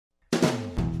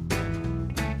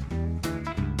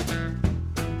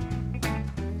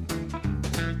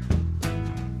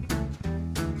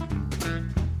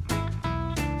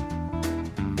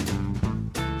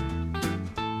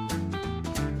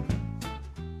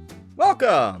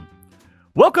Welcome!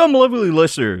 Welcome, lovely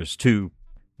listeners, to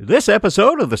this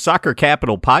episode of the Soccer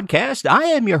Capital Podcast. I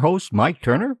am your host, Mike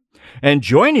Turner, and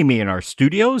joining me in our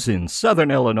studios in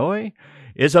Southern Illinois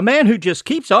is a man who just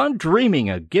keeps on dreaming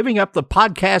of giving up the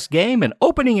podcast game and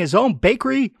opening his own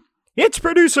bakery. It's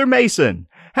producer Mason.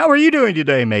 How are you doing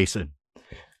today, Mason?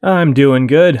 I'm doing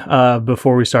good.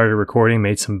 Before we started recording,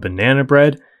 made some banana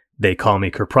bread. They call me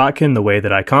Kropotkin, the way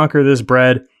that I conquer this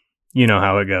bread. You know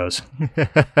how it goes.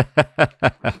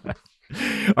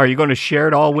 Are you going to share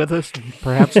it all with us,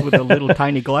 perhaps with a little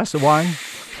tiny glass of wine?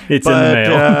 It's in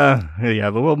the mail.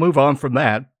 Yeah, but we'll move on from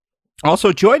that.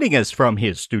 Also joining us from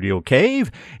his studio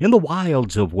cave in the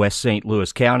wilds of West St.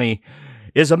 Louis County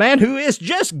is a man who is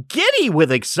just giddy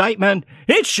with excitement.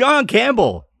 It's Sean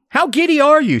Campbell. How giddy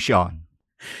are you, Sean?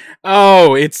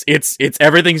 Oh, it's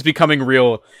everything's becoming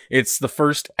real. It's the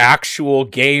first actual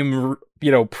game,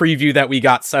 preview that we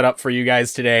got set up for you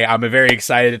guys today. I'm very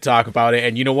excited to talk about it.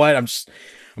 And you know what? I'm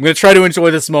going to try to enjoy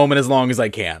this moment as long as I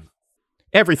can.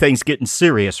 Everything's getting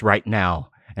serious right now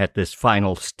at this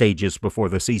final stages before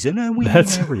the season, and we need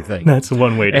everything. That's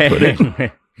one way to put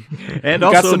it. And you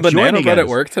also got some banana bread us at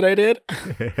work today, did?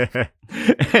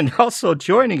 And also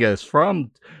joining us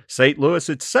from St. Louis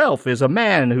itself is a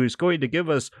man who's going to give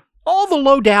us all the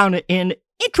lowdown in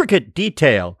intricate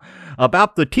detail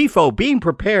about the TIFO being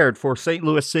prepared for St.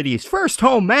 Louis City's first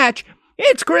home match.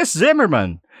 It's Chris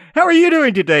Zimmerman. How are you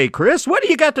doing today, Chris? What do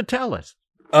you got to tell us?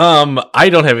 I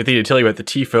don't have anything to tell you about the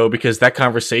TIFO because that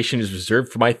conversation is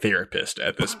reserved for my therapist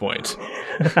at this point.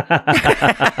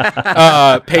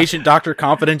 Patient-doctor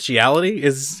confidentiality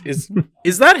is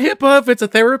that HIPAA if it's a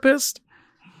therapist?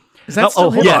 Is that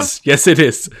still HIPAA? Yes, it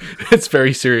is. It's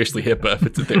very seriously HIPAA if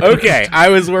it's a therapist. Okay, I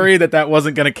was worried that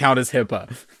wasn't going to count as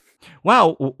HIPAA.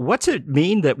 Wow, what's it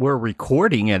mean that we're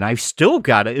recording and I've still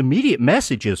got immediate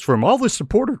messages from all the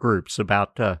supporter groups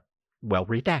about,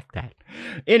 redact that.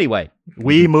 Anyway,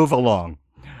 we move along.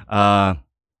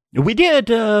 We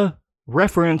did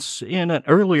reference in an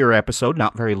earlier episode,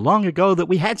 not very long ago, that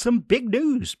we had some big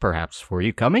news, perhaps, for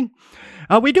you coming.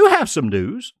 We do have some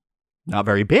news. Not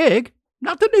very big.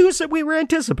 Not the news that we were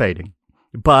anticipating.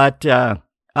 But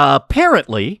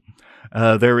apparently,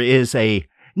 there is a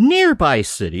nearby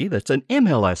city that's an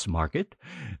MLS market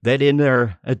that in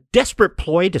their desperate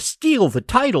ploy to steal the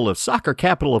title of Soccer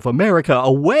Capital of America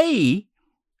away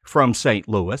from St.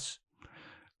 Louis,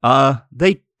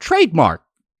 they trademarked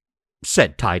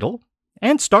said title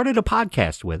and started a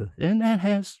podcast with it. And that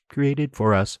has created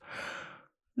for us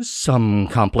some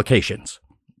complications.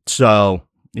 So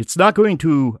it's not going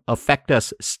to affect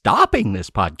us stopping this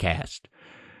podcast.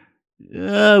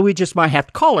 We just might have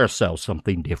to call ourselves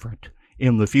something different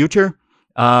in the future.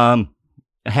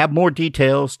 Have more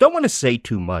details. Don't want to say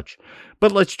too much,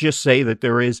 but let's just say that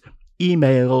there is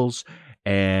emails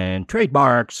and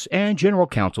trademarks and general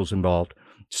counsels involved.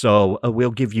 So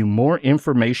we'll give you more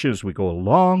information as we go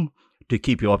along to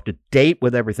keep you up to date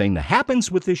with everything that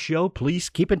happens with this show. Please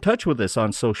keep in touch with us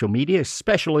on social media,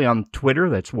 especially on Twitter.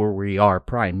 That's where we are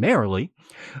primarily.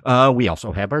 We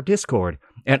also have our Discord,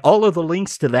 and all of the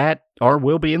links to that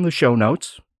will be in the show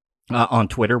notes. On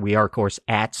Twitter, we are, of course,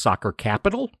 at Soccer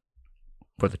Capital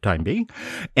for the time being.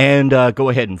 And go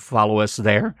ahead and follow us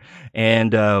there.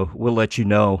 And we'll let you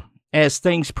know as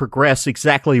things progress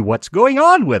exactly what's going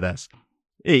on with us.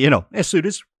 As soon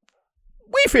as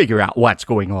we figure out what's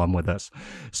going on with us.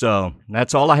 So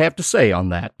that's all I have to say on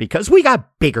that, because we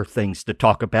got bigger things to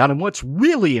talk about. And what's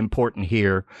really important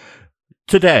here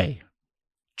today,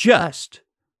 just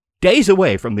days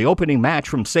away from the opening match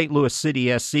from St. Louis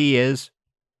City SC, is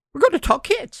we're going to talk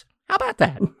kids. How about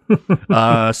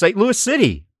that? St. Louis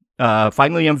City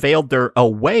finally unveiled their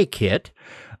away kit.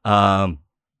 And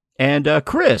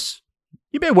Chris,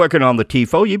 you've been working on the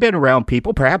TIFO. You've been around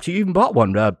people. Perhaps you even bought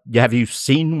one. Have you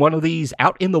seen one of these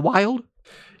out in the wild?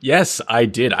 Yes, I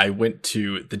did. I went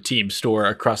to the team store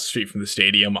across the street from the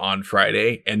stadium on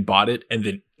Friday and bought it, and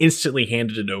then instantly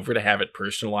handed it over to have it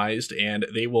personalized, and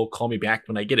they will call me back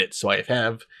when I get it. So I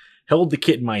have held the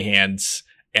kit in my hands,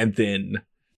 and then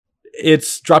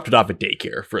it's dropped it off at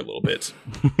daycare for a little bit.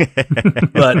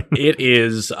 But it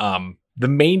is, the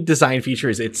main design feature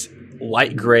is it's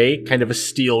light gray, kind of a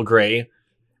steel gray.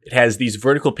 It has these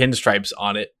vertical pinstripes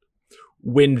on it.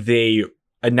 When they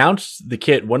announced the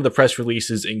kit, one of the press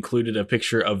releases included a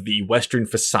picture of the western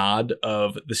facade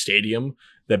of the stadium,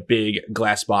 the big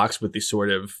glass box with the sort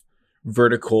of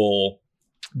vertical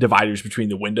dividers between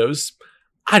the windows.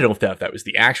 I don't know if that was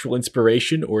the actual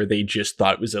inspiration or they just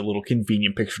thought it was a little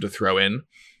convenient picture to throw in.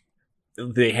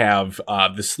 They have,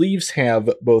 the sleeves have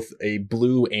both a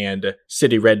blue and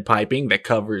city red piping that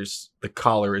covers the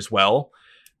collar as well.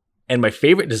 And my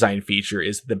favorite design feature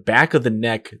is the back of the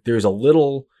neck. There's a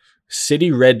little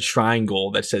city red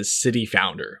triangle that says City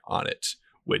Founder on it,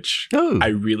 which I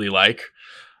really like.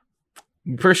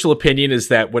 My personal opinion is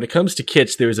that when it comes to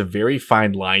kits, there's a very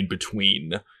fine line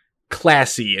between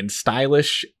classy and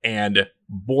stylish and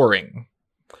boring.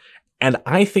 And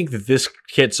I think that this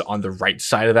kit's on the right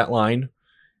side of that line.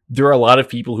 There are a lot of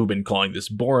people who've been calling this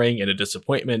boring and a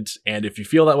disappointment. And if you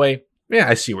feel that way, yeah,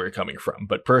 I see where you're coming from.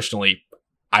 But personally,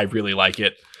 I really like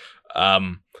it.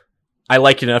 I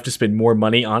like it enough to spend more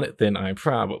money on it than I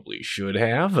probably should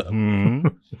have.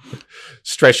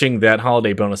 Stretching that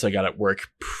holiday bonus I got at work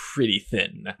pretty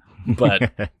thin, but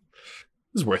it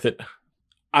was worth it.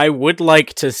 I would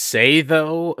like to say,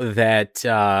 though, that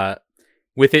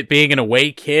with it being an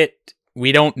away kit,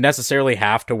 we don't necessarily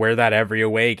have to wear that every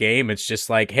away game. It's just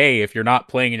like, hey, if you're not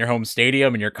playing in your home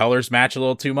stadium and your colors match a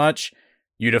little too much,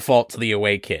 you default to the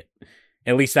away kit.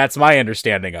 At least that's my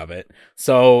understanding of it.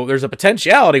 So there's a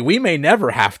potentiality we may never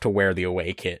have to wear the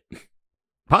away kit.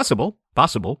 Possible.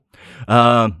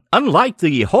 Unlike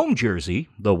the home jersey,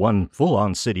 the one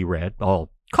full-on city red,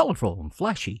 all colorful and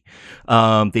flashy,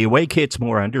 the away kit's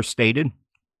more understated.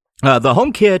 The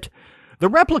home kit, the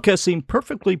replica seemed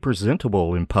perfectly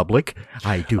presentable in public.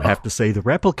 I do have to say the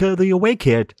replica of the away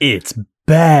kit. It's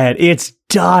bad. It's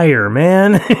dire,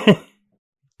 man.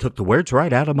 Took the words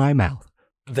right out of my mouth.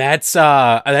 That's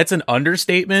an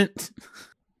understatement.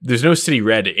 There's no city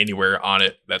red anywhere on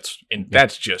it. That's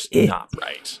just not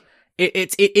right.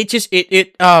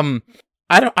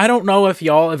 I don't know if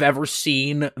y'all have ever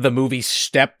seen the movie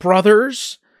Step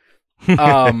Brothers.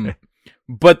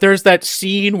 But there's that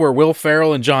scene where Will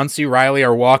Ferrell and John C. Reilly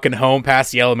are walking home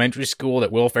past the elementary school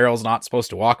that Will Ferrell's not supposed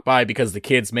to walk by because the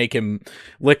kids make him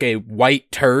lick a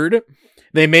white turd.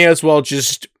 They may as well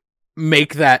just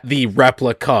make that the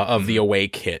replica of the away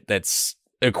kit that's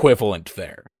equivalent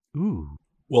there. Ooh.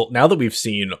 Well, now that we've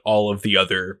seen all of the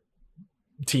other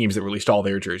teams that released all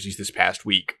their jerseys this past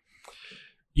week,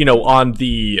 on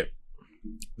the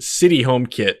city home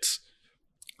kit,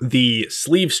 the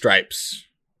sleeve stripes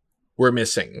were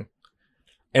missing.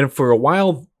 And for a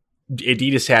while,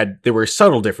 Adidas there were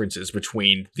subtle differences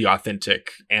between the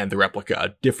authentic and the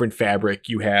replica. Different fabric.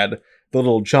 You had the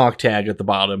little chalk tag at the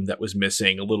bottom that was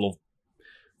missing, a little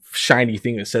shiny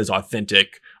thing that says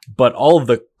authentic, but all of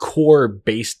the core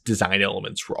base design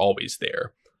elements were always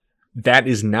there. That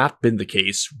has not been the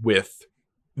case with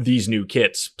these new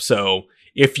kits. So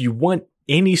if you want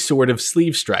any sort of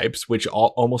sleeve stripes, which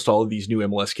almost all of these new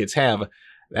MLS kits have,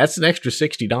 that's an extra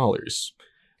 $60,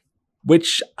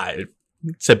 which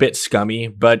it's a bit scummy,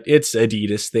 but it's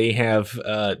Adidas. They have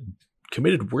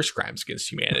committed worse crimes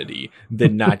against humanity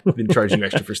than charging you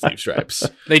extra for sleeve stripes.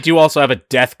 They do also have a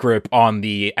death grip on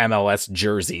the MLS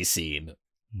jersey scene.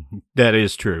 That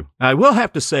is true. I will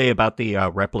have to say about the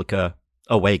replica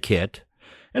away kit,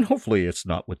 and hopefully it's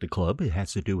not with the club, it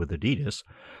has to do with Adidas,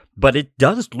 but it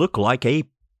does look like a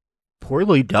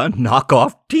poorly done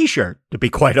knockoff t-shirt, to be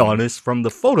quite honest, from the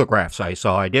photographs I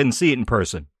saw. I didn't see it in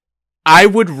person. I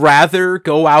would rather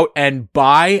go out and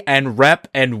buy and rep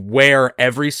and wear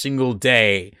every single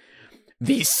day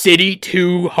the City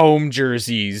 2 home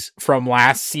jerseys from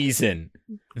last season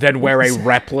than wear a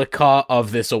replica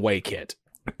of this away kit.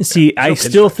 See, I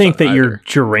still think that you're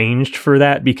deranged for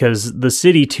that because the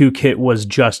City 2 kit was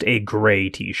just a gray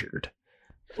t-shirt.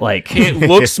 Like it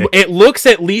looks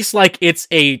at least like it's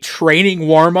a training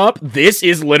warm-up. This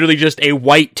is literally just a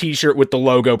white t-shirt with the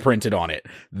logo printed on it.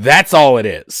 That's all it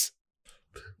is.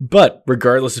 But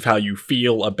regardless of how you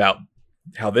feel about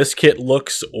how this kit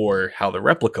looks or how the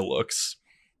replica looks,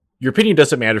 your opinion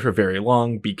doesn't matter for very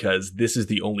long because this is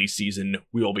the only season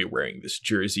we will be wearing this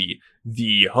jersey.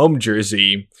 The home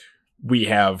jersey we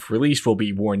have released will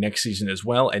be worn next season as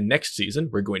well. And next season,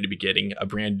 we're going to be getting a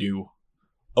brand new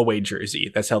away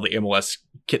jersey. That's how the MLS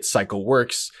kit cycle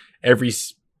works. Every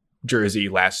jersey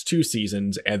lasts 2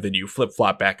 seasons, and then you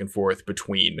flip-flop back and forth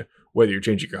between whether you're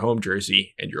changing your home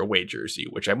jersey and your away jersey,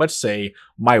 which I must say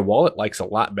my wallet likes a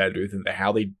lot better than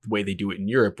the way they do it in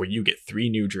Europe, where you get 3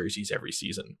 new jerseys every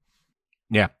season.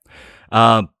 Yeah.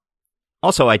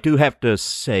 Also, I do have to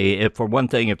say, for one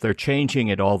thing, if they're changing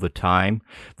it all the time,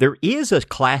 there is a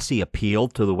classy appeal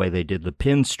to the way they did the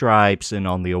pinstripes and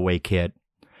on the away kit.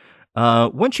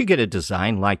 Once you get a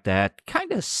design like that,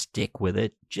 kind of stick with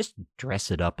it. Just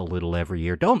dress it up a little every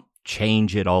year. Don't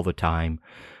change it all the time.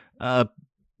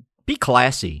 Be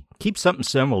classy. Keep something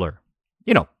similar.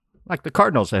 Like the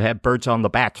Cardinals that had birds on the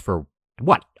bats for,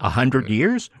 100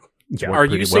 years? Yeah.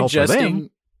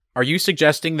 Are you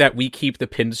suggesting that we keep the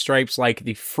pinstripes like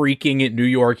the freaking New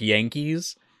York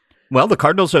Yankees? Well, the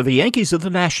Cardinals are the Yankees of the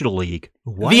National League.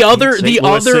 Why The other- can't the St.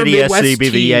 Louis other City Midwest SC be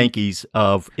the team- Yankees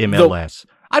of MLS.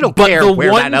 I don't but care the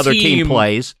where one that other team team-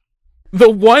 plays. The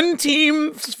one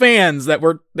team's fans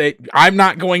that I'm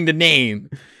not going to name,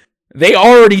 they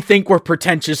already think we're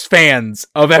pretentious fans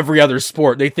of every other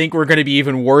sport. They think we're going to be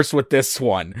even worse with this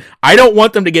one. I don't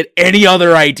want them to get any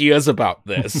other ideas about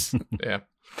this. Yeah.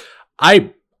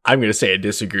 I'm going to say I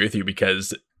disagree with you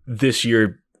because this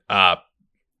year,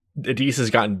 Adidas has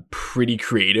gotten pretty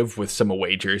creative with some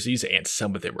away jerseys, and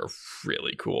some of them are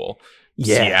really cool.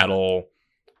 Yeah. Seattle,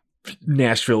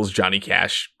 Nashville's Johnny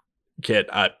Cash kit,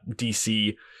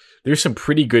 DC. There's some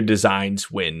pretty good designs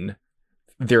when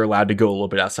they're allowed to go a little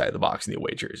bit outside of the box in the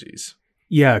away jerseys.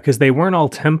 Yeah, because they weren't all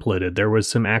templated. There was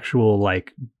some actual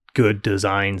like good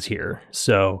designs here.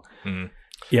 So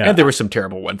yeah, And there were some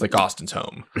terrible ones like Austin's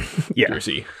home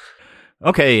jersey.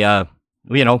 Okay,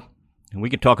 we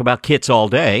could talk about kits all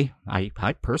day. I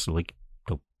personally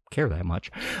don't care that much,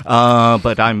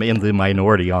 but I'm in the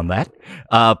minority on that.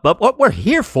 But what we're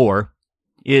here for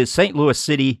is St. Louis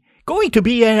City going to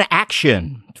be in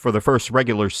action for the first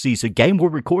regular season game. We're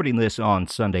recording this on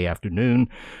Sunday afternoon.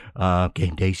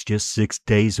 Game day's just 6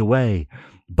 days away.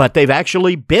 But they've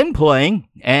actually been playing,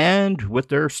 and with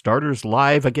their starters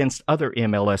live against other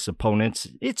MLS opponents,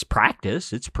 it's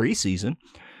practice, it's preseason.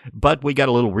 But we got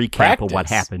a little recap of what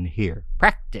happened here.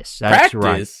 Practice, that's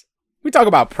right. We talk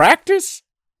about practice?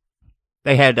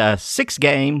 They had 6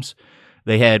 games.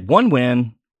 They had 1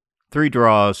 win, 3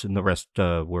 draws, and the rest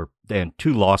were then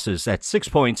 2 losses. That's 6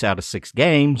 points out of 6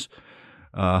 games.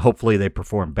 Hopefully they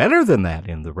perform better than that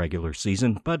in the regular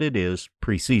season, but it is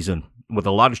preseason with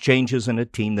a lot of changes in a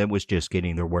team that was just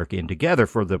getting their work in together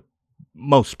for the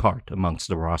most part amongst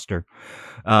the roster.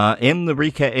 In the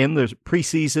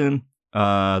preseason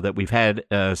that we've had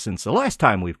since the last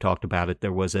time we've talked about it,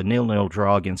 there was a 0-0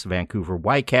 draw against the Vancouver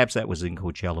Whitecaps. That was in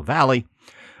Coachella Valley.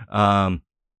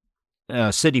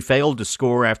 City failed to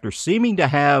score after seeming to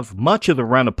have much of the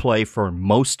run of play for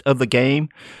most of the game.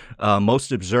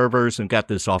 Most observers, and got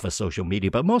this off of social media,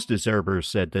 but most observers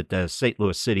said that St.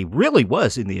 Louis City really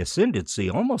was in the ascendancy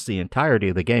almost the entirety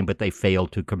of the game, but they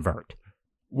failed to convert.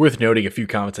 Worth noting, a few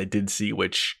comments I did see,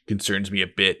 which concerns me a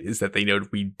bit, is that they noted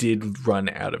we did run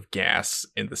out of gas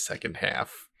in the second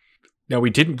half. Now,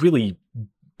 we didn't really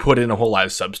put in a whole lot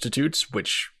of substitutes,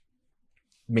 which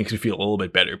makes me feel a little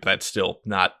bit better, but that's still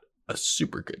not a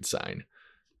super good sign.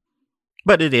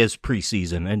 But it is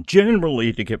preseason, and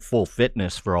generally to get full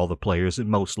fitness for all the players in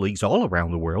most leagues all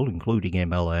around the world, including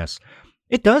MLS,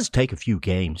 it does take a few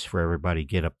games for everybody to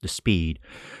get up to speed.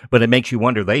 But it makes you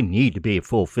wonder, they need to be at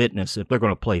full fitness. If they're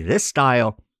going to play this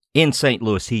style in St.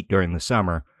 Louis heat during the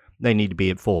summer, they need to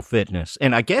be at full fitness.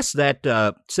 And I guess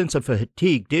that sense of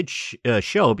fatigue did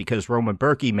show because Roman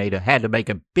Berkey had to make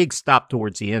a big stop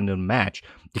towards the end of the match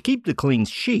to keep the clean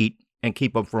sheet and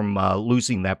keep them from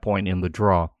losing that point in the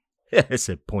draw. I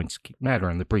said points matter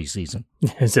in the preseason.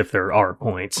 As if there are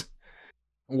points.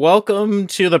 Welcome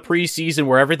to the preseason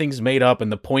where everything's made up and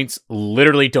the points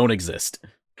literally don't exist.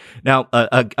 Now,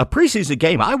 a preseason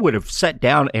game I would have sat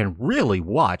down and really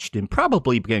watched and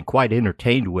probably been quite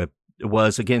entertained with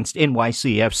was against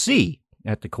NYCFC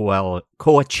at the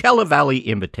Coachella Valley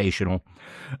Invitational.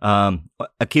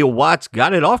 Akil Watts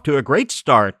got it off to a great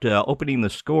start, opening the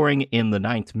scoring in the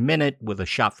 9th minute with a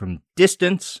shot from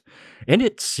distance. And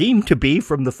it seemed to be,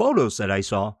 from the photos that I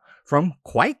saw, from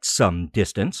quite some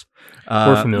distance.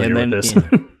 We're familiar with this.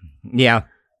 Yeah.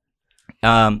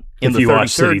 In if the you watch 33rd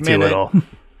City 2 minute, at all.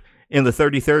 in the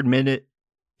 33rd minute,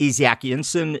 Isak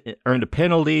Jensen earned a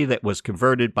penalty that was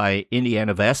converted by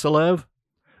Indiana Vasilev.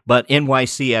 But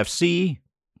NYCFC,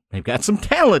 they've got some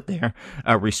talent there,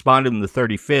 responded in the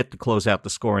 35th to close out the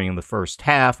scoring in the first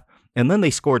half. And then they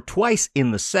scored twice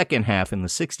in the second half in the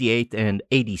 68th and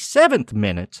 87th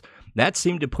minutes. That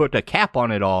seemed to put a cap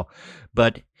on it all.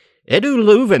 But Edu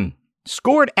Leuven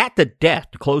scored at the death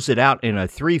to close it out in a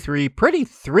 3-3. Pretty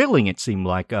thrilling, it seemed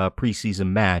like, a preseason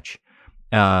match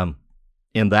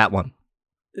in that one.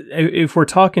 If we're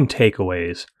talking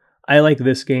takeaways, I like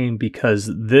this game because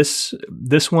this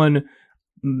one,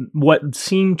 what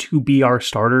seemed to be our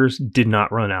starters did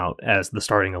not run out as the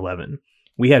starting 11.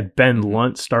 We had Ben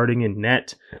Lunt starting in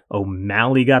net.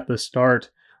 O'Malley got the start.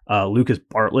 Lucas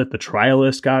Bartlett, the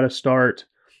trialist, got a start.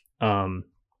 And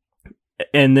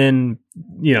then,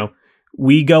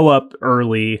 we go up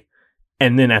early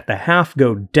and then at the half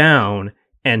go down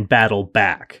and battle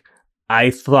back. I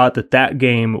thought that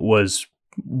game was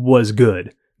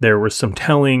good. There was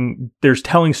telling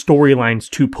storylines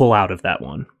to pull out of that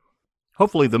one.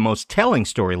 Hopefully the most telling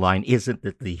storyline isn't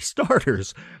that the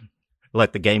starters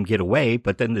let the game get away,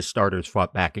 but then the starters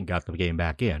fought back and got the game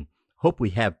back in. hope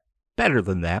we have better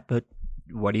than that, but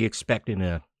what do you expect in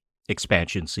a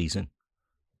expansion season?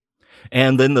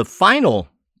 And then the final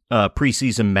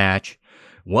preseason match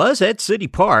was at City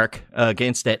Park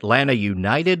against Atlanta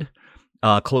United,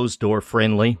 closed-door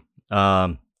friendly.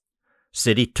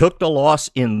 City took the loss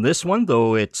in this one,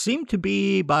 though it seemed to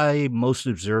be, by most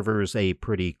observers, a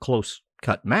pretty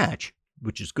close-cut match,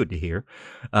 which is good to hear.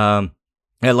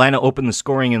 Atlanta opened the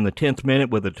scoring in the 10th minute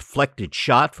with a deflected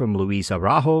shot from Luis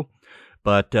Araujo,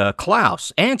 but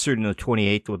Klaus answered in the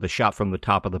 28th with a shot from the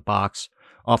top of the box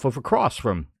off of a cross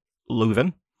from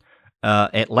Leuven.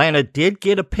 Atlanta did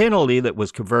get a penalty that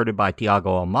was converted by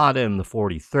Thiago Almada in the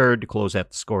 43rd to close out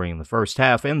the scoring in the first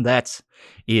half, and that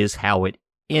is how it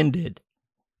ended.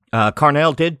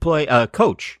 Carnell did play,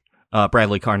 Coach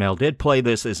Bradley Carnell did play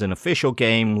this as an official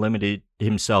game, limited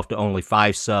himself to only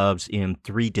 5 subs in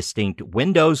 3 distinct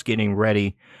windows, getting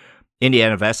ready.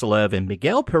 Indiana Vassilev and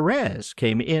Miguel Perez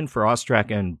came in for Ostrak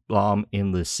and Blom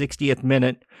in the 60th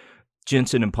minute.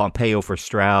 Jensen and Pompeo for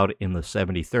Stroud in the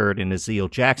 73rd, and Azeel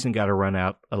Jackson got a run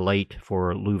out late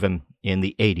for Leuven in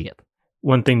the 80th.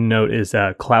 One thing to note is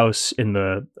that Klaus in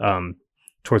the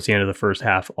towards the end of the first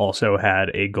half also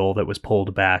had a goal that was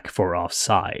pulled back for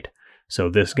offside. So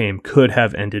this game could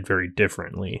have ended very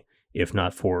differently if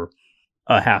not for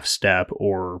a half step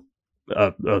or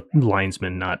a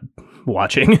linesman not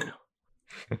watching.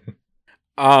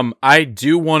 I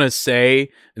do want to say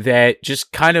that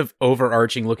just kind of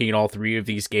overarching looking at all 3 of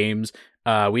these games,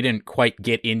 we didn't quite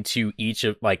get into each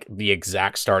of like the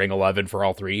exact starting 11 for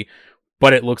all 3,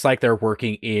 but it looks like they're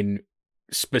working in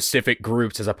specific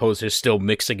groups as opposed to still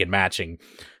mixing and matching.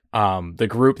 The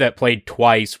group that played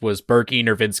twice was Berkey,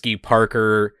 Nervinsky,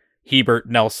 Parker, Hebert,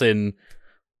 Nelson,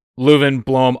 Leuven,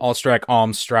 Blom, Ostrak,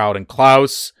 Alm, Stroud, and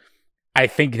Klaus. I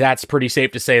think that's pretty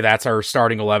safe to say that's our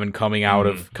starting 11 coming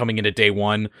into day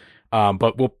 1.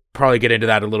 But we'll probably get into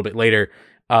that a little bit later.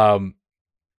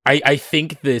 I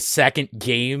think the second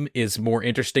game is more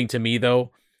interesting to me,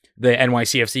 though, the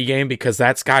NYCFC game, because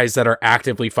that's guys that are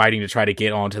actively fighting to try to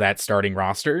get onto that starting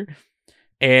roster.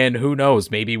 And who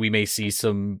knows, maybe we may see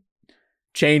some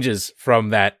changes from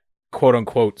that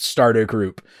quote-unquote starter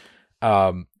group.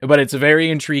 But it's very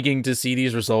intriguing to see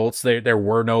these results. There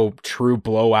were no true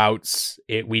blowouts.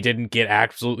 We didn't get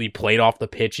absolutely played off the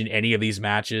pitch in any of these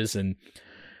matches. And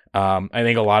I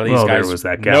think a lot of these guys was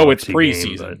that know it's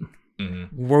preseason. Game,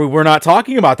 We're not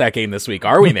talking about that game this week,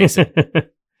 are we, Mason?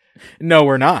 No,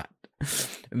 we're not.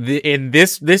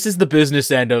 This is the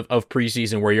business end of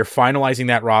preseason where you're finalizing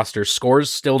that roster. Scores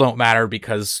still don't matter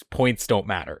because points don't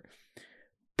matter.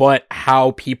 But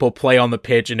how people play on the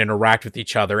pitch and interact with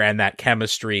each other and that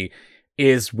chemistry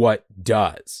is what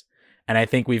does. And I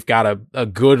think we've got a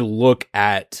good look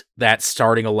at that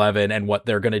starting 11 and what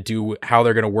they're going to do, how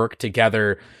they're going to work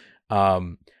together.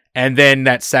 And then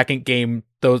that second game,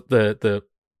 the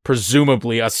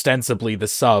presumably, ostensibly the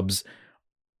subs,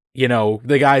 you know,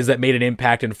 the guys that made an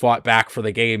impact and fought back for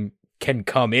the game can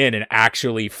come in and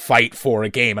actually fight for a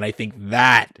game. And I think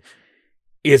that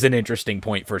is an interesting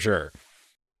point for sure.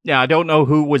 Yeah, I don't know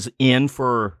who was in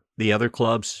for the other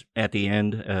clubs at the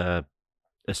end,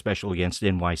 especially against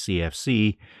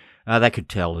NYCFC. That could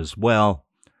tell as well.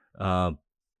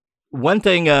 One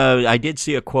thing, I did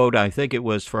see a quote, I think it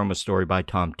was from a story by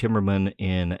Tom Timmerman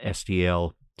in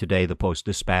STL Today, the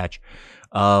Post-Dispatch,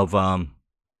 of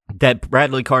that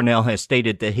Bradley Carnell has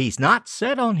stated that he's not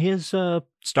set on his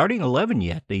starting 11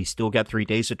 yet. He's still got 3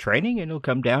 days of training, and it'll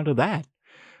come down to that.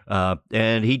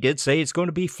 And he did say it's going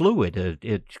to be fluid.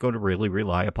 It's going to really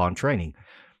rely upon training.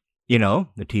 You know,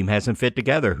 the team hasn't fit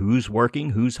together. Who's working?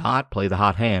 Who's hot? Play the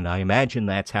hot hand. I imagine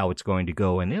that's how it's going to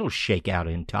go, and it'll shake out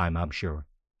in time, I'm sure.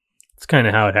 It's kind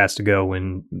of how it has to go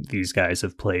when these guys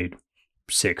have played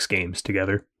 6 games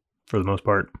together, for the most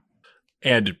part.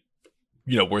 And,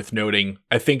 you know, worth noting,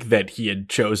 I think that he had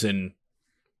chosen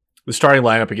the starting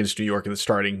lineup against New York and the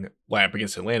starting lineup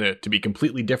against Atlanta to be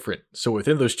completely different. So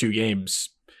within those 2 games,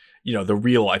 you know, the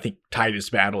real, I think,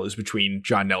 tightest battle is between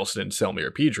John Nelson and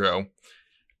Selmir Pedro.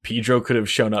 Pedro could have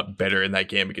shown up better in that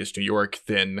game against New York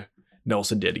than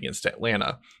Nelson did against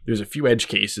Atlanta. There's a few edge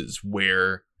cases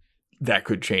where that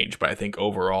could change, but I think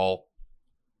overall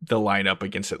the lineup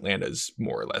against Atlanta is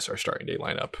more or less our starting day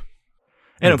lineup.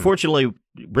 And unfortunately,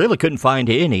 really couldn't find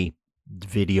any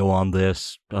video on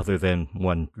this other than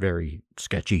one very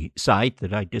sketchy site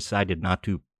that I decided not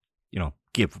to, you know,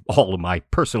 give all of my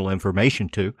personal information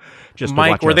to. Just Mike,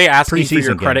 to watch were they asking for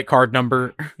your game. credit card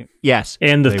number? Yes.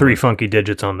 And the 3 were. funky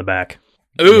digits on the back.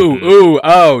 No.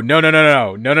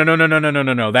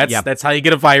 That's how you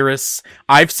get a virus.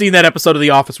 I've seen that episode of The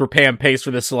Office where Pam pays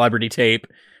for the celebrity tape.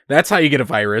 That's how you get a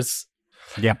virus.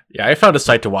 Yeah, I found a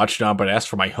site to watch it on, but I asked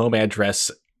for my home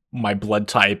address, my blood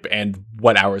type, and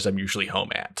what hours I'm usually home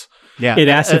at. Yeah, It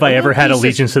asked if I ever had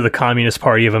allegiance to the Communist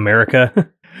Party of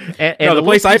America. And no, the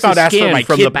place I found asked for my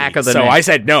from kidney, the back of the so neck. I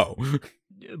said no.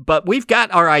 But we've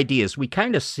got our ideas. We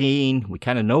kind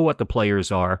of know what the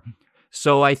players are.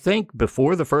 So I think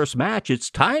before the first match, it's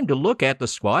time to look at the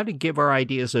squad and give our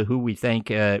ideas of who we think,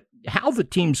 how the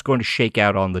team's going to shake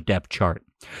out on the depth chart.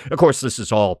 Of course, this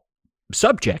is all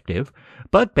subjective,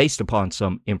 but based upon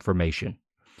some information.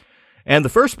 And the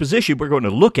first position we're going to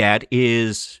look at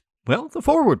is, well, the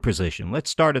forward position. Let's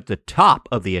start at the top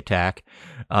of the attack.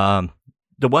 The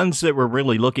ones that we're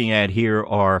really looking at here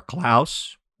are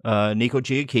Klaus, Nico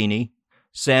Giacchini,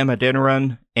 Sam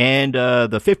Adeniran, and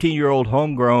the 15-year-old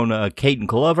homegrown Caden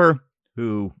Glover,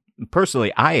 who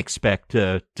personally I expect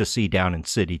to see down in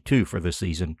City 2 for the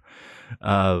season.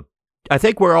 I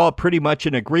think we're all pretty much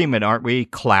in agreement, aren't we?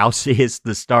 Klaus is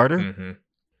the starter. Mm-hmm.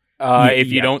 If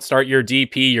you don't start your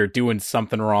DP, you're doing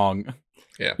something wrong.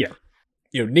 Yeah.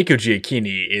 Nico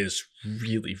Giacchini is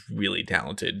really, really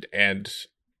talented, and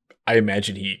I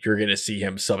imagine you're going to see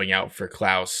him subbing out for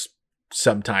Klaus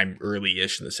sometime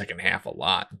early-ish in the second half a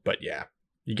lot. But yeah,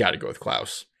 you got to go with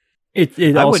Klaus.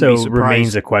 It also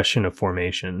remains a question of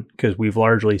formation, because we've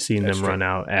largely seen them run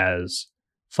out as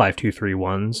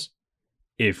 5-2-3-1s.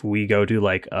 If we go to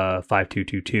like a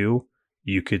 5-2-2-2,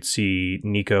 you could see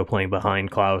Nico playing behind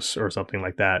Klaus or something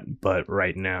like that. But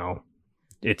right now,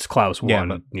 it's Klaus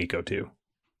 1, Nico 2.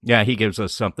 Yeah, he gives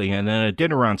us something. And then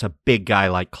Adeniran's a big guy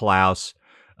like Klaus.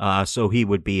 So he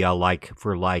would be a like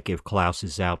for like if Klaus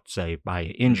is out, say, by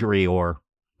injury, or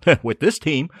with this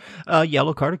team,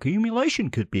 yellow card accumulation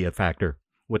could be a factor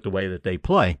with the way that they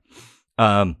play.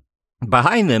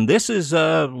 Behind them, this is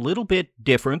a little bit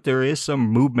different. There is some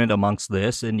movement amongst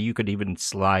this, and you could even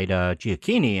slide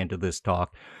Giacchini into this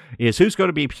talk, is who's going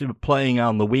to be playing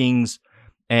on the wings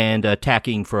and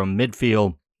attacking from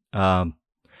midfield.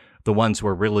 The ones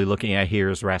we're really looking at here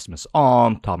is Rasmus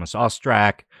Alm, Thomas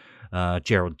Ostrak,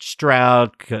 Gerald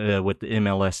Stroud with the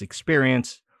MLS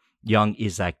experience, young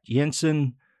Isaac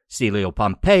Jensen, Celio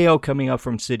Pompeo coming up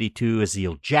from City 2,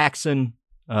 Azeel Jackson,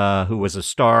 who was a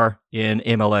star in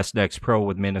MLS Next Pro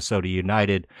with Minnesota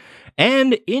United,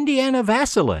 and Indiana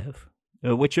Vasilev,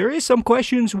 which there is some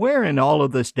questions where in all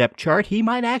of this depth chart he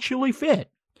might actually fit.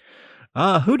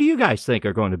 Who do you guys think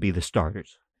are going to be the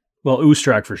starters? Well,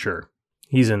 Ostrak for sure.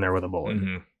 He's in there with a bullet.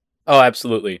 Mm-hmm. Oh,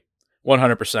 absolutely.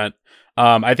 100%.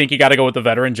 I think you got to go with the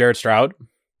veteran, Jared Stroud.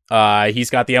 He's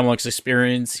got the MLS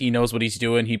experience. He knows what he's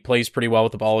doing. He plays pretty well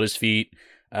with the ball at his feet.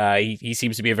 He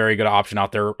seems to be a very good option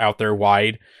out there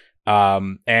wide.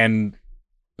 And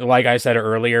like I said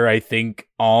earlier, I think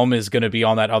Alm is going to be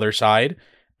on that other side.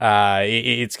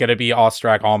 It's going to be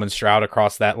Ostrak, Alm, and Stroud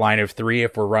across that line of three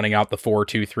if we're running out the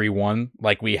 4-2-3-1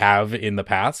 like we have in the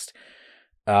past.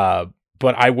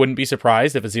 But I wouldn't be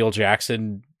surprised if Azeel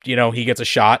Jackson, he gets a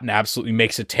shot and absolutely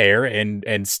makes a tear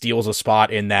and steals a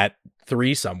spot in that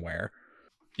 3 somewhere.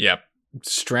 Yeah.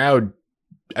 Stroud,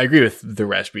 I agree with the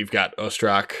rest. We've got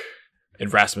Ostrak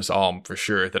and Rasmus Alm for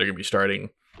sure that are going to be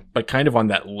starting. But kind of on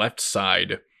that left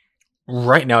side,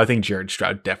 right now I think Jared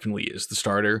Stroud definitely is the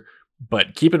starter.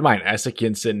 But keep in mind, Isaac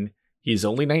Jensen, he's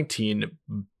only 19,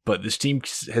 but this team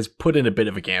has put in a bit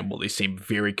of a gamble. They seem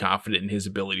very confident in his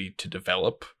ability to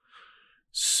develop.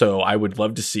 So I would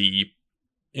love to see,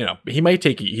 he might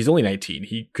he's only 19.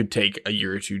 He could take a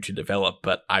year or two to develop,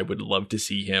 but I would love to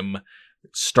see him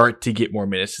start to get more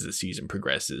minutes as the season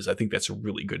progresses. I think that's a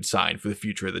really good sign for the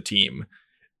future of the team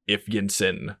if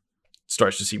Jensen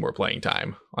starts to see more playing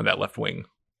time on that left wing.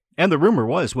 And the rumor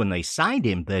was when they signed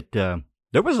him that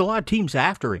there was a lot of teams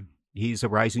after him. He's a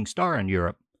rising star in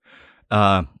Europe.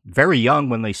 Very young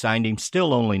when they signed him,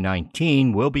 still only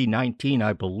 19, will be 19,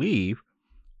 I believe.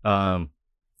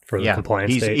 For the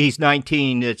compliance date. He's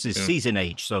 19. It's his season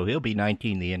age, so he'll be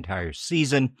 19 the entire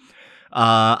season.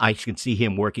 I can see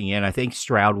him working in. I think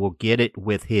Stroud will get it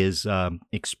with his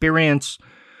experience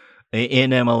in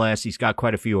MLS. He's got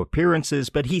quite a few appearances,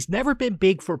 but he's never been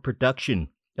big for production,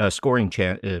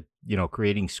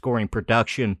 creating scoring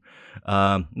production.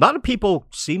 A lot of people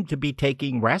seem to be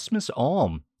taking Rasmus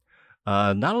Alm.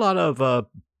 Not a lot of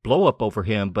blow up over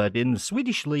him, but in the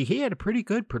Swedish league, he had a pretty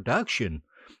good production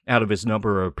out of his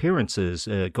number of appearances,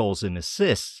 goals and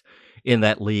assists in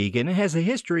that league. And it has a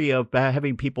history of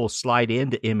having people slide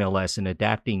into MLS and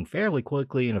adapting fairly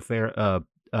quickly and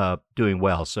doing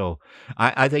well. So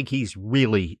I think he's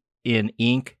really in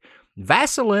ink.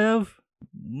 Vasilev,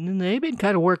 they've been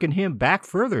kind of working him back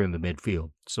further in the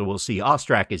midfield. So we'll see.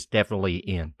 Ostrak is definitely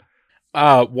in.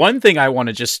 One thing I want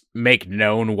to just make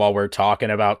known while we're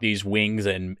talking about these wings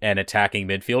and attacking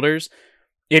midfielders,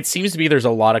 it seems to be there's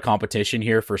a lot of competition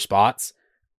here for spots.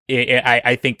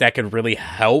 I think that could really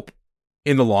help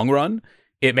in the long run.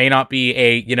 It may not be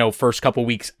a, first couple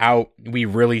weeks out, we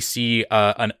really see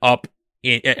a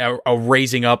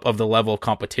raising up of the level of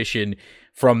competition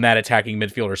from that attacking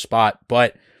midfielder spot.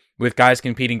 But with guys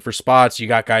competing for spots, you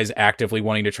got guys actively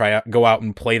wanting to go out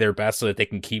and play their best so that they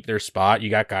can keep their spot. You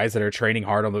got guys that are training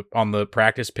hard on the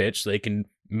practice pitch so they can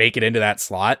make it into that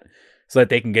slot so that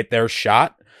they can get their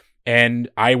shot. And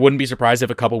I wouldn't be surprised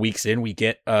if a couple weeks in we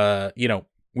get,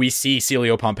 we see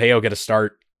Celio Pompeo get a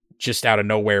start just out of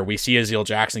nowhere. We see Azeel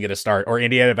Jackson get a start, or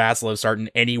Indiana Vassilev starting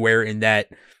anywhere in that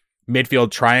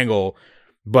midfield triangle.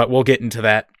 But we'll get into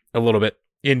that a little bit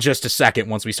in just a second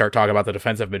once we start talking about the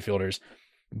defensive midfielders.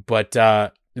 But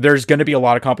there's going to be a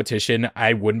lot of competition.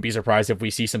 I wouldn't be surprised if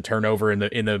we see some turnover in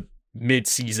the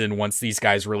mid-season once these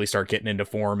guys really start getting into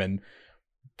form and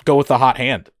go with the hot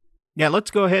hand. Yeah,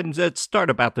 let's go ahead and start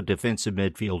about the defensive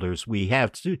midfielders. We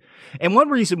have to, and one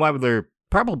reason why they're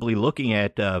probably looking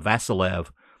at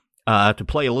Vassilev to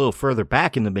play a little further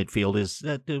back in the midfield is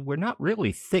that we're not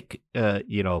really thick,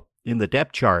 in the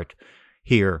depth chart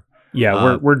here.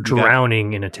 Yeah, we're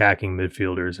drowning in attacking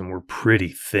midfielders, and we're pretty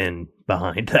thin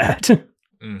behind that.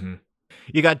 Mm-hmm.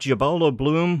 You got Jabolo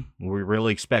Bloom. We're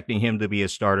really expecting him to be a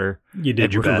starter. You did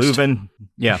Edward your best. Leuven.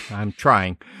 Yeah, I'm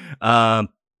trying.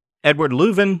 Edward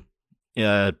Leuven,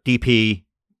 DP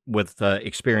with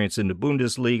experience in the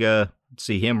Bundesliga.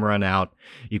 See him run out.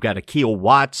 You've got Akil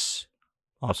Watts,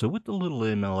 also with a little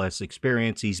MLS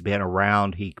experience. He's been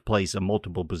around. He plays in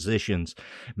multiple positions.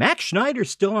 Max Schneider's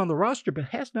still on the roster, but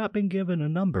has not been given a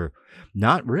number.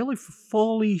 Not really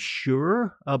fully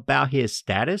sure about his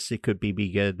status. It could be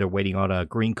because they're waiting on a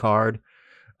green card,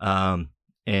 and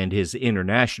his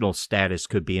international status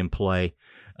could be in play.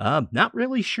 Not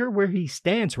really sure where he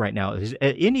stands right now. Has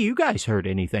any of you guys heard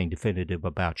anything definitive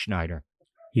about Schneider?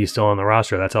 He's still on the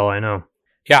roster. That's all I know.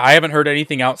 Yeah, I haven't heard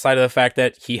anything outside of the fact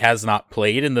that he has not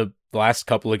played in the last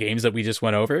couple of games that we just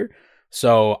went over.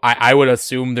 So I would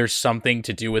assume there's something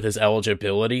to do with his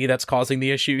eligibility that's causing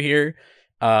the issue here.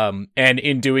 And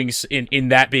in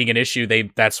that being an issue,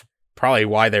 that's probably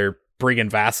why they're bringing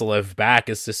Vassilev back,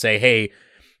 is to say, hey,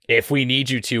 if we need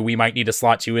you to, we might need to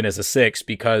slot you in as a 6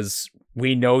 because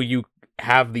we know you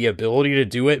have the ability to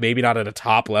do it. Maybe not at a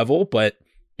top level, but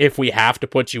if we have to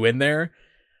put you in there,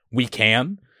 we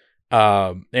can.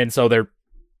 And so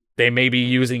they may be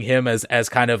using him as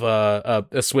kind of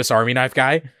a Swiss Army knife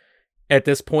guy at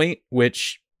this point,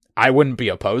 which I wouldn't be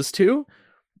opposed to,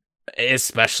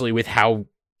 especially with how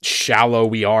shallow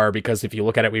we are, because if you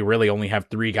look at it, we really only have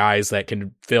 3 guys that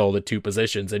can fill the 2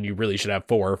 positions, and you really should have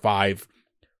 4 or 5,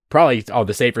 probably on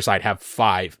the safer side, have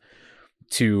 5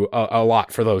 to a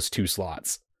lot for those 2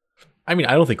 slots. I mean,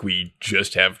 I don't think we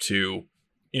just have to,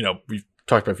 we've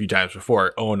talked about a few times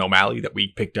before, Owen O'Malley that we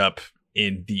picked up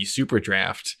in the Super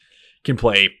Draft can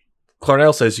play.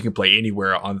 Clarnell says you can play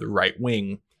anywhere on the right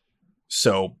wing.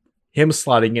 So him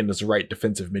slotting in as a right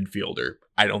defensive midfielder,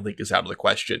 I don't think is out of the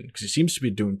question, because he seems to be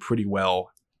doing pretty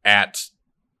well at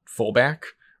fullback,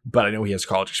 but I know he has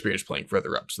college experience playing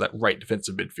further up. So that right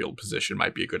defensive midfield position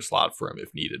might be a good slot for him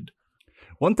if needed.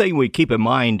 One thing we keep in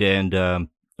mind, and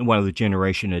one of the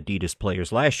Generation Adidas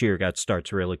players last year got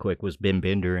starts really quick, was Ben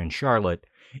Bender in Charlotte,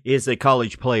 is that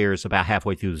college players about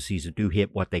halfway through the season do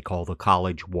hit what they call the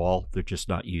college wall. They're just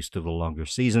not used to the longer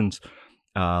seasons,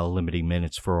 limiting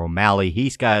minutes for O'Malley.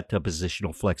 He's got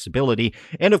positional flexibility.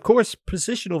 And of course,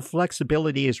 positional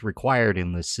flexibility is required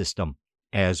in this system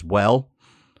as well.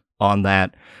 On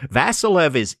that,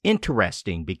 Vassilev is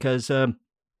interesting because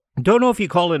don't know if you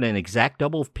call it an exact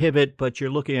double pivot, but you're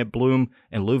looking at Bloom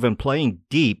and Leuven playing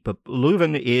deep. But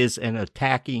Leuven is an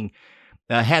attacking,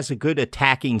 has a good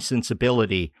attacking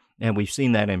sensibility, and we've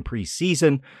seen that in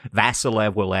preseason.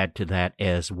 Vassilev will add to that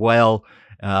as well.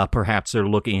 Perhaps they're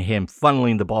looking at him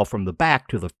funneling the ball from the back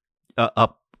to the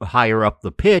up higher up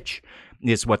the pitch.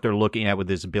 Is what they're looking at with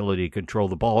his ability to control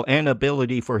the ball and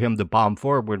ability for him to bomb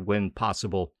forward when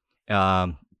possible,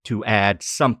 to add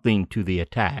something to the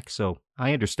attack. So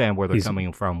I understand where they're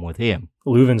coming from with him.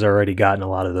 Leuven's already gotten a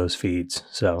lot of those feeds,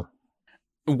 so.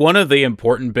 One of the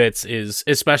important bits is,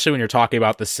 especially when you're talking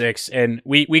about the 6, and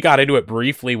we got into it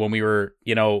briefly when we were,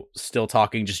 still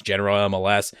talking just general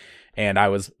MLS, and I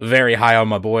was very high on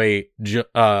my boy,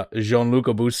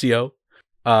 Gianluca Busio.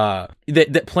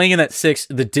 That playing in that 6,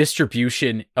 the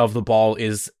distribution of the ball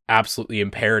is absolutely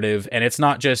imperative, and it's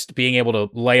not just being able to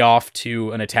lay off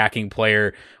to an attacking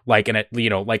player like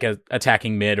a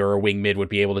attacking mid or a wing mid would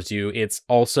be able to do. It's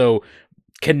also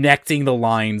connecting the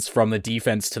lines from the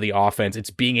defense to the offense. It's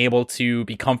being able to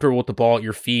be comfortable with the ball at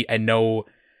your feet and know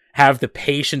have the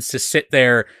patience to sit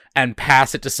there and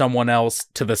pass it to someone else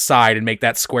to the side and make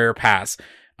that square pass.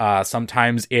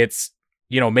 Sometimes it's,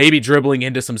 maybe dribbling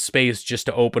into some space just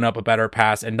to open up a better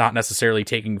pass and not necessarily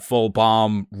taking full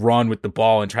bomb run with the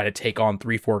ball and try to take on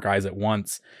 3-4 guys at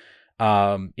once.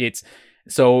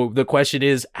 So the question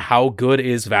is, how good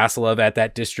is Vasilev at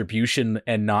that distribution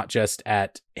and not just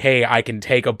at, hey, I can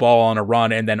take a ball on a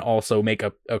run and then also make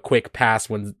a quick pass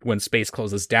when space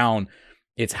closes down.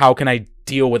 It's how can I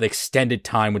deal with extended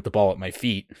time with the ball at my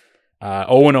feet?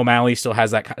 Owen O'Malley still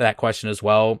has that question as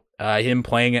well. Him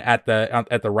playing at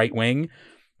the right wing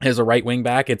as a right wing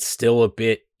back, it's still a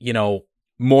bit,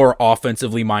 more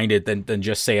offensively minded than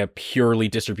just say a purely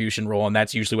distribution role. And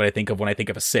that's usually what I think of when I think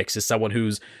of a 6, is someone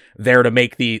who's there to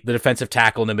make the defensive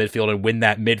tackle in the midfield and win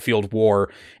that midfield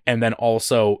war. And then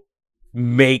also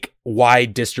make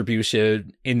wide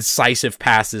distribution, incisive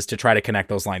passes to try to connect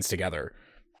those lines together.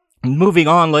 Moving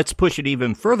on, let's push it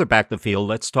even further back the field.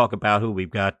 Let's talk about who we've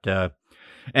got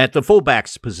at the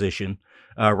fullbacks position.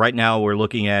 Right now, we're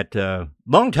looking at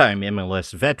longtime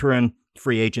MLS veteran,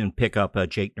 free agent pickup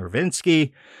Jake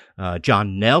Nervinsky.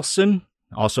 John Nelson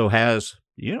also has,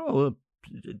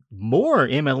 more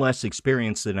MLS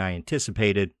experience than I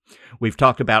anticipated. We've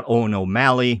talked about Owen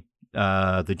O'Malley,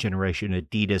 the Generation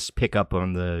Adidas pickup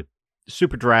on the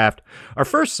Super Draft. Our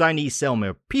first signee,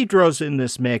 Selmer Pedro's in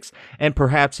this mix, and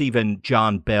perhaps even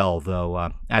John Bell,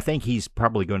 though I think he's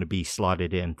probably going to be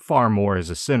slotted in far more as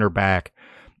a center back.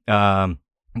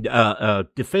 A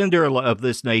defender of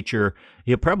this nature,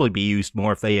 he'll probably be used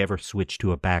more if they ever switch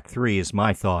to a back 3, is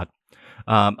my thought.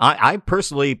 I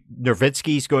personally,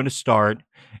 Nervinsky's going to start,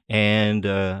 and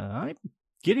I'm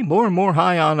getting more and more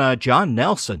high on John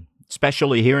Nelson,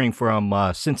 especially hearing from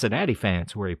Cincinnati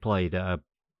fans where he played.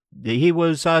 He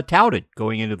was touted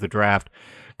going into the draft.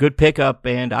 Good pickup,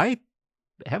 and I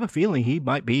have a feeling he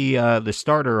might be the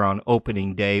starter on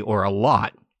opening day or a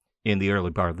lot in the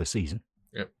early part of the season.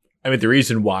 Yeah. I mean, the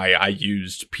reason why I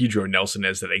used Pedro Nelson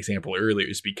as that example earlier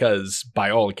is because, by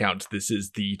all accounts, this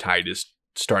is the tightest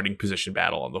starting position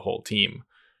battle on the whole team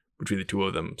between the two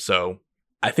of them. So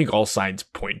I think all signs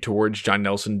point towards John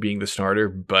Nelson being the starter,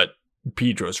 but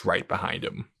Pedro's right behind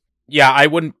him. Yeah, I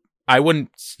wouldn't,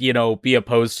 be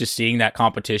opposed to seeing that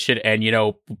competition and,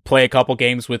 play a couple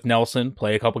games with Nelson,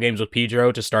 play a couple games with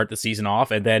Pedro to start the season off.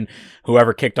 And then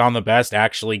whoever kicked on the best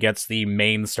actually gets the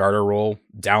main starter role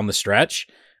down the stretch.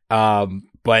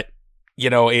 But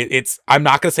I'm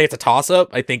not going to say it's a toss up.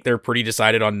 I think they're pretty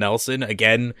decided on Nelson.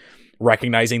 Again,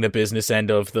 recognizing the business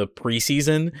end of the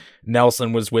preseason,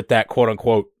 Nelson was with that quote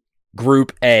unquote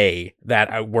Group A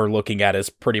that we're looking at as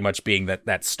pretty much being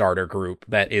that starter group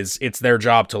that is, it's their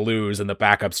job to lose and the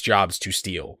backup's jobs to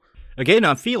steal. Again,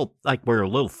 I feel like we're a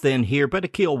little thin here, but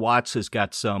Akil Watts has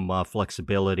got some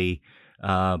flexibility.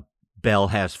 Bell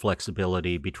has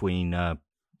flexibility between,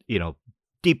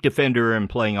 deep defender and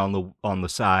playing on the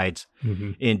sides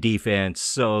in defense.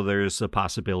 So there's a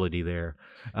possibility there.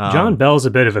 John Bell's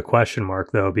a bit of a question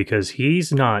mark, though, because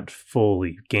he's not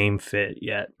fully game fit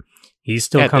yet. He's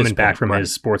still coming back from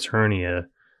his sports hernia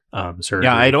surgery.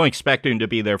 Yeah, I don't expect him to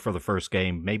be there for the first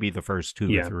game, maybe the first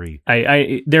 2 or 3.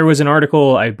 There was an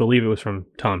article, I believe it was from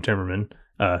Tom Timmerman.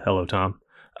 Hello, Tom.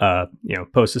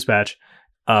 Post-Dispatch.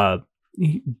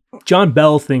 John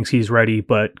Bell thinks he's ready,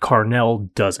 but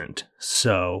Carnell doesn't.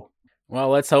 So, well,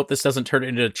 let's hope this doesn't turn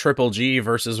into Triple G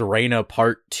versus Reina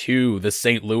Part 2, the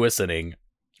St. Louis inning.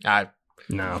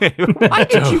 No. Why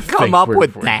did you come up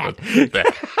with that?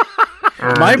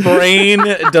 My brain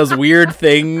does weird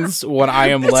things when I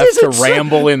am left to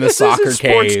ramble in the soccer isn't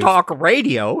sports cave. Talk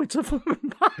radio. It's a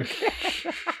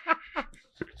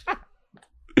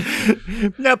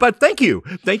No, but thank you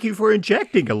for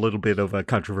injecting a little bit of a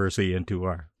controversy into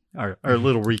our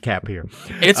little recap here.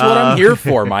 It's what I'm here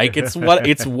for, Mike. It's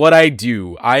what I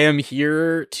do. I am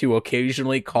here to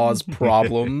occasionally cause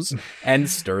problems and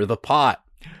stir the pot.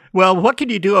 Well, what can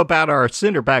you do about our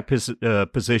center back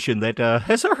position that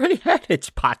has already had its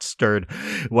pot stirred?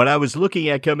 What I was looking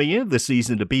at coming into the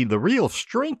season to be the real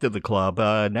strength of the club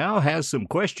now has some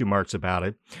question marks about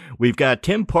it. We've got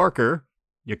Tim Parker,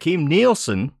 Joachim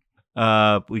Nielsen,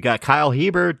 we got Kyle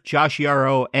Hebert, Josh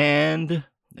Yarrow, and,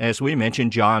 as we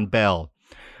mentioned, John Bell.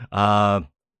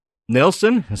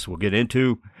 Nielsen, as we'll get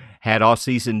into, had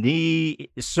off-season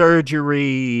knee surgery.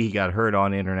 He got hurt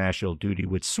on international duty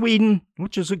with Sweden,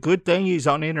 which is a good thing he's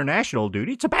on international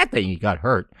duty. It's a bad thing he got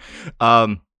hurt.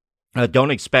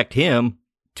 Don't expect him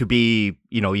to be,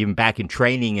 even back in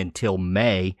training until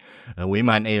May. We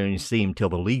might not even see him till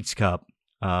the Leagues Cup.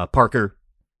 Parker,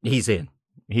 he's in.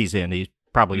 He's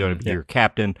probably going to be your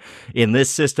captain. In this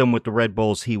system with the Red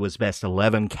Bulls, he was best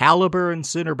 11 caliber in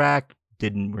center back.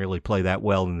 didn't really play that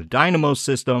well in the Dynamo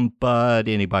system, but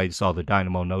anybody who saw the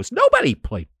Dynamo knows nobody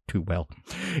played too well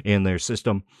in their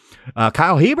system.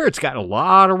 Kyle Hebert's got a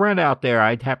lot of run out there.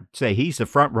 I'd have to say he's the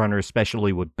front runner,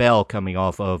 especially with Bell coming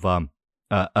off of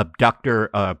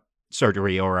abductor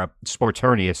surgery or a sports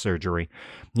hernia surgery.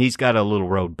 He's got a little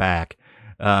road back.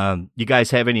 You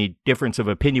guys have any difference of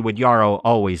opinion with Yarrow?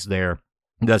 Always there,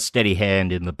 the steady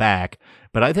hand in the back,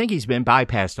 but I think he's been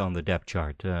bypassed on the depth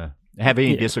chart. Have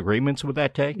any disagreements with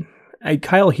that take?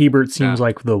 Kyle Hebert seems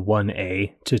like the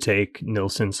 1A to take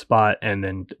Nilsson's spot, and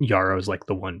then Yarrow's like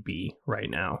the 1B right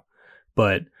now.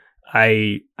 But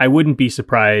I wouldn't be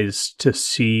surprised to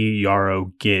see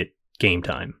Yarrow get game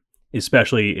time,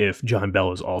 especially if John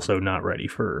Bell is also not ready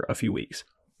for a few weeks.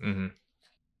 Mm-hmm.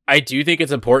 I do think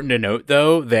it's important to note,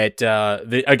 though, that,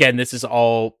 again, this is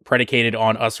all predicated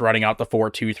on us running out the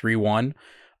 4-2-3-1.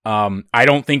 I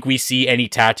don't think we see any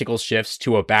tactical shifts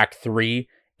to a back three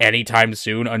anytime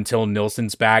soon until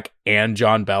Nilsson's back and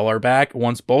John Bell are back.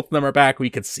 Once both of them are back,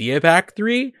 we could see a back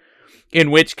three,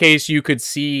 in which case you could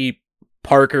see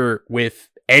Parker with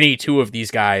any two of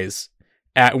these guys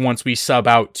at once we sub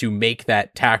out to make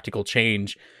that tactical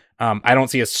change. I don't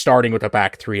see us starting with a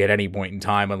back three at any point in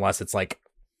time unless it's like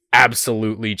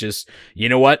absolutely just, you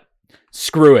know what?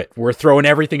 Screw it. We're throwing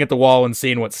everything at the wall and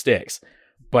seeing what sticks.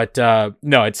 But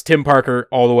no, it's Tim Parker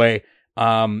all the way.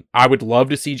 I would love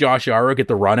to see Josh Yarrow get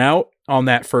the run out on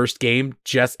that first game,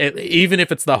 even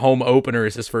if it's the home opener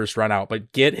is his first run out,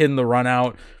 but get him the run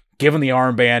out, give him the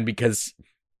armband, because,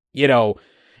 you know,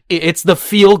 it's the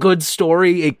feel good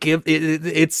story.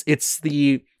 It's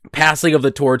the passing of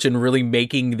the torch and really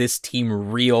making this team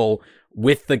real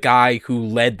with the guy who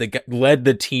led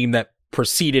the team that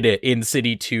preceded it in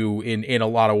City 2 in a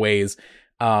lot of ways.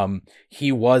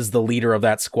 He was the leader of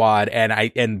that squad,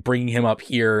 and bringing him up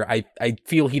here, I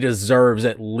feel he deserves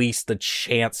at least the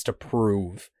chance to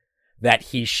prove that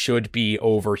he should be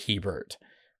over Hebert.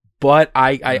 But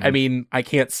I mean, I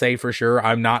can't say for sure.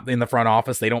 I'm not in the front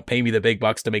office. They don't pay me the big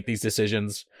bucks to make these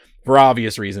decisions for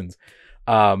obvious reasons.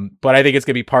 But I think it's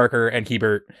going to be Parker and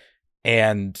Hebert,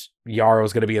 and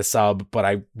Yarrow's going to be a sub, but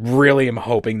I really am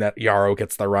hoping that Yarrow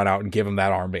gets the run out and give him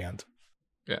that armband.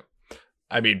 Yeah.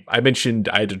 I mean, I mentioned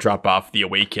I had to drop off the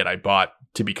away kit I bought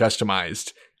to be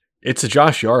customized. It's a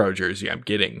Josh Yarrow jersey I'm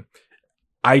getting.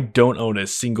 I don't own a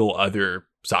single other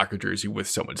soccer jersey with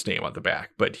someone's name on the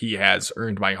back, but he has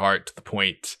earned my heart to the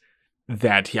point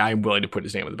that I'm willing to put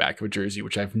his name on the back of a jersey,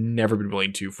 which I've never been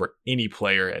willing to for any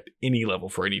player at any level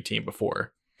for any team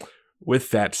before.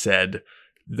 With that said,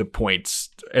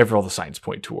 all the signs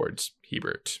point towards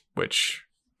Hebert, which,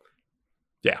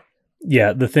 yeah.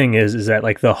 Yeah, the thing is that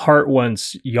like the heart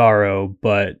wants Yarrow,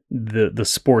 but the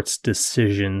sports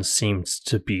decision seems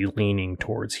to be leaning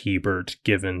towards Hebert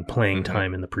given playing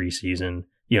time in the preseason.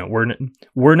 You know,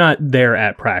 we're not there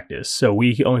at practice, so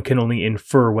we can only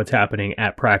infer what's happening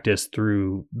at practice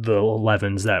through the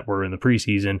 11s that were in the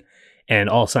preseason, and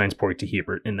all signs point to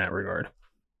Hebert in that regard.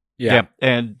 Yeah,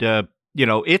 and you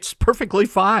know, it's perfectly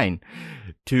fine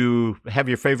to have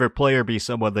your favorite player be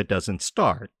someone that doesn't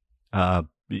start.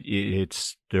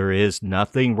 There is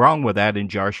nothing wrong with that, and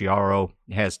Josh Yarrow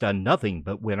has done nothing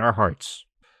but win our hearts.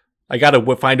 I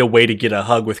gotta find a way to get a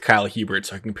hug with Kyle Hebert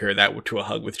so I can compare that to a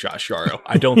hug with Josh Yarrow.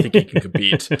 I don't think he can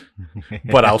compete,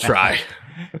 but I'll try.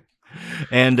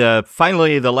 And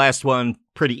finally, the last one,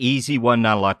 pretty easy one,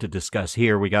 not a lot to discuss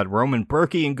here. We got Roman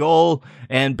Berkey in goal,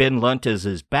 and Ben Lunt as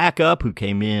his backup, who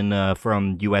came in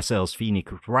from USL's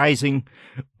Phoenix Rising.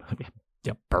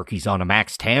 Berkey's on a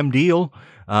Max Tam deal.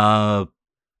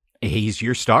 He's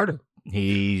your starter.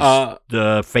 He's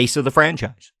the face of the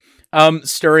franchise.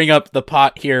 Stirring up the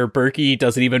pot here, Berkey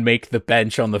doesn't even make the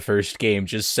bench on the first game,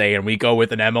 just saying. We go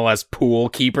with an MLS pool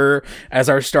keeper as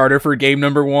our starter for game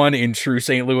number 1 in true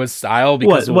St. Louis style,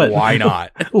 because what? Why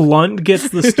not? Lund gets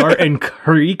the start and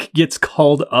Creek gets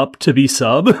called up to be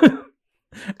sub?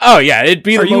 Oh yeah, it'd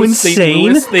be the most insane? St.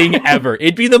 Louis thing ever.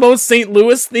 It'd be the most St.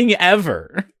 Louis thing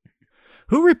ever.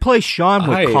 Who replaced Sean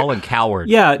with Colin Coward?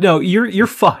 Yeah, no, you're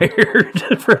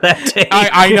fired for that take.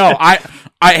 I know.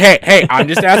 Hey, I'm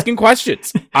just asking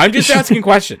questions.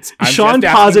 Sean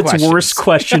Posit's worst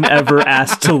question ever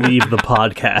asked to leave the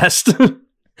podcast.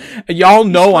 Y'all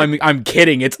know I'm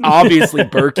kidding. It's obviously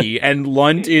Berkey, and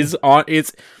Lund is on.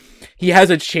 He has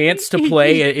a chance to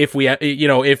play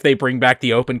if they bring back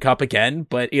the Open Cup again,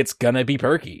 but it's gonna be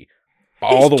Berkey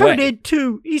all the way.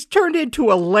 He's turned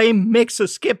into a lame mix of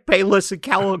Skip Bayless and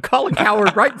Colin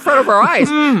Coward right in front of our eyes.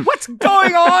 What's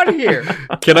going on here?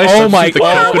 Can I substitute the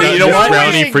company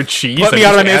brownie for cheese? Put me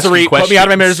out of my misery. Put me out of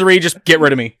my misery. Just get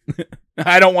rid of me.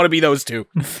 I don't want to be those two.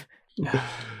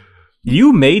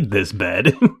 You made this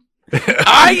bed.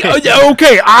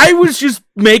 I was just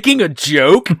making a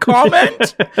joke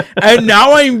comment, and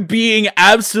now I'm being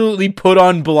absolutely put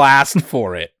on blast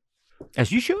for it.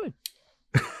 As you should.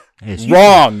 As you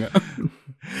Wrong. should.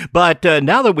 But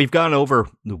now that we've gone over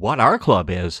what our club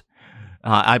is,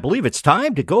 I believe it's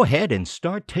time to go ahead and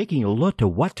start taking a look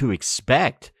at what to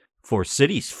expect for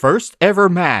City's first ever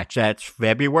match. That's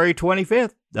February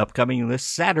 25th, upcoming this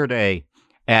Saturday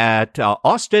at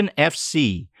Austin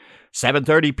FC.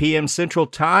 7:30 p.m. Central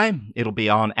Time. It'll be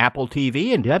on Apple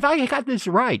TV. And have I got this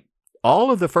right?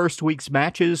 All of the first week's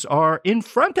matches are in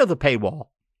front of the paywall.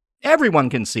 Everyone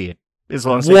can see it, as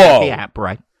long as they have the app,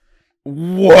 right?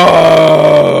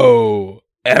 Whoa!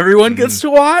 Everyone gets to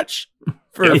watch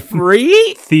for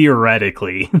free?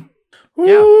 Theoretically.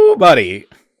 Ooh, buddy.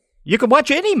 You can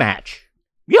watch any match.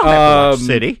 You don't have to watch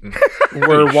City.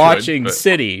 We're watching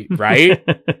City, right?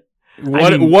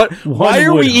 Why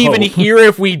are we even hope. here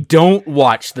if we don't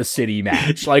watch the City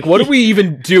match? Like, what are we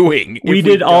even doing? We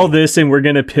did all this, and we're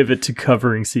going to pivot to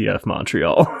covering CF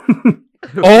Montreal.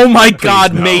 Oh my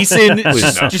God, no. Mason!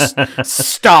 Please no. Just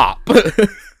stop.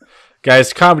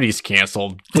 Guys, comedy's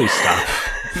canceled. Please stop.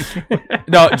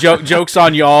 No, jokes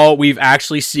on y'all. We've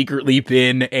actually secretly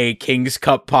been a Kings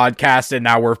Cup podcast, and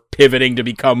now we're pivoting to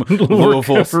become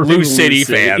Lou City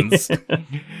fans.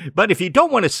 But if you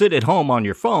don't want to sit at home on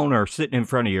your phone or sitting in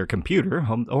front of your computer,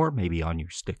 or maybe on your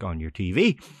stick on your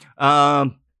TV,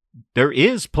 there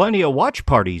is plenty of watch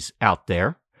parties out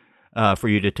there for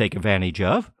you to take advantage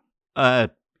of.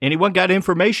 Anyone got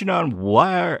information on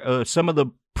why some of the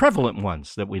prevalent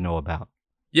ones that we know about?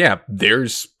 Yeah,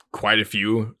 there's quite a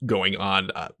few going on.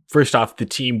 First off, the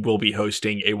team will be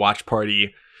hosting a watch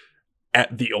party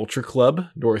at the Ultra Club,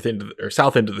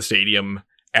 south end of the stadium,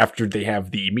 after they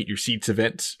have the Meet Your Seats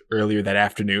event earlier that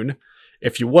afternoon.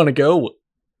 If you want to go,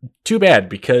 too bad,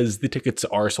 because the tickets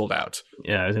are sold out.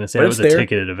 Yeah, I was going to say, But it was a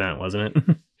ticketed event, wasn't it?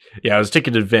 Yeah, it was a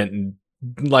ticketed event, and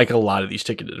like a lot of these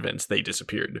ticketed events, they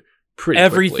disappeared pretty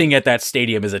Everything quickly. at that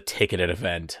stadium is a ticketed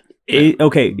event.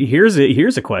 Okay, here's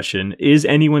a question. Is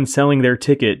anyone selling their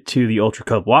ticket to the Ultra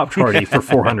Cup watch party for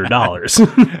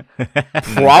 $400?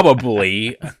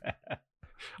 Probably.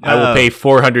 I will pay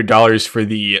 $400 for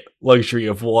the luxury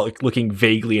of looking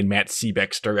vaguely in Matt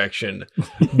Seebeck's direction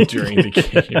during the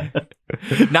game.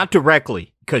 Not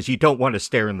directly, because you don't want to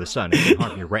stare in the sun. It can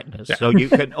harm your retinas. So you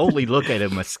can only look at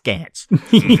him askance.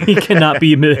 He cannot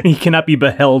be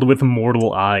beheld with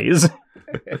mortal eyes.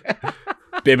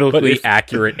 Biblically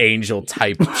accurate angel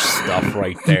type stuff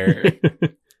right there.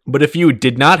 But if you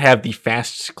did not have the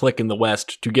fastest click in the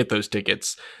West to get those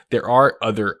tickets, there are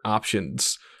other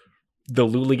options. The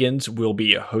Luligans will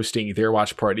be hosting their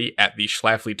watch party at the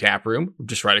Schlafly Tap Room,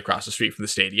 just right across the street from the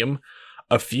stadium.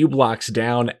 A few blocks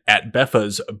down at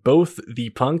Beffa's, both the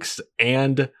Punks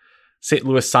and St.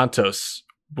 Louis Santos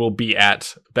will be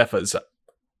at Beffa's.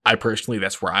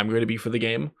 That's where I'm going to be for the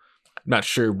game. I'm not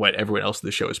sure what everyone else in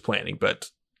the show is planning,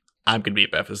 but I'm going to be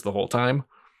at Beffa's the whole time.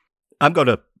 I'm going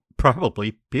to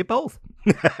probably be at both.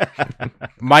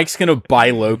 Mike's going to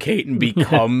bilocate and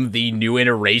become the new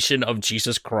iteration of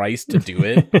Jesus Christ to do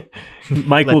it.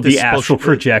 Mike will be astral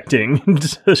projecting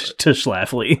to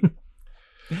Schlafly.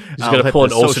 He's going to pull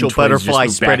an Olsen social twins, butterfly,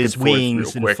 just spread back his and forth wings,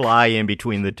 real and quick. fly in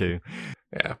between the two.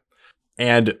 Yeah.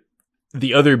 And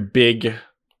the other big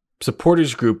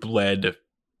supporters group led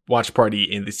watch party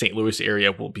in the St. Louis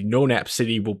area will be No Nap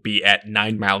City, will be at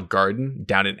 9 Mile Garden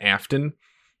down in Afton.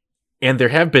 And there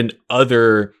have been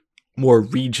other more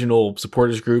regional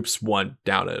supporters groups, one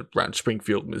down around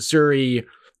Springfield, Missouri,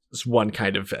 there's one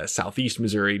kind of southeast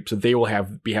Missouri. So they will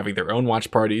be having their own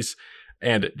watch parties.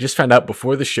 And just found out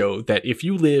before the show that if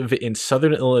you live in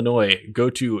Southern Illinois, go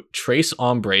to Trace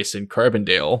Hombres in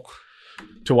Carbondale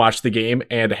to watch the game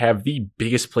and have the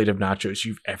biggest plate of nachos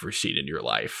you've ever seen in your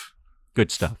life. Good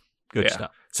stuff. Good Yeah.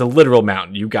 stuff. It's a literal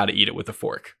mountain. You got to eat it with a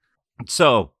fork.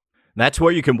 So that's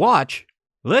where you can watch.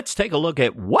 Let's take a look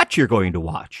at what you're going to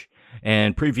watch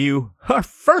and preview our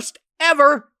first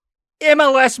ever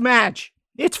MLS match.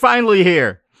 It's finally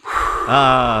here.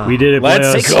 We did it.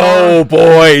 Let's boys. go,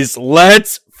 boys.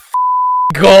 Let's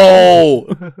go.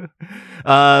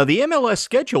 The MLS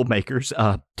schedule makers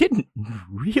didn't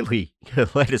really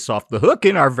let us off the hook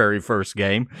in our very first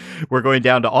game. We're going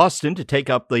down to Austin to take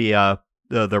up the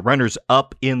runners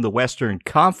up in the Western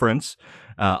Conference,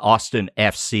 Austin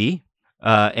FC,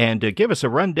 and to give us a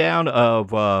rundown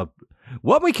of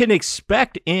what we can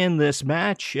expect in this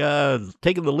match.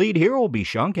 Taking the lead here will be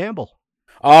Sean Campbell.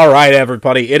 All right,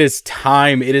 everybody. It is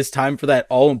time. It is time for that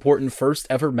all-important first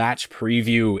ever match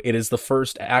preview. It is the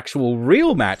first actual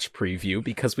real match preview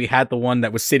because we had the one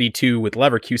that was City 2 with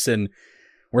Leverkusen.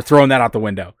 We're throwing that out the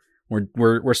window.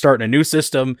 We're starting a new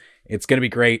system. It's going to be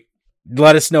great.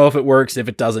 Let us know if it works. If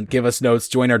it doesn't, give us notes.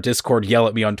 Join our Discord. Yell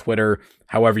at me on Twitter.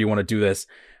 However you want to do this.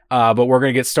 But we're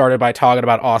going to get started by talking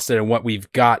about Austin and what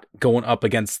we've got going up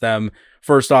against them.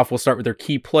 First off, we'll start with their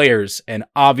key players. And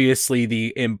obviously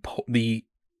the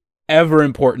ever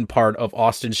important part of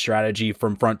Austin's strategy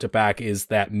from front to back is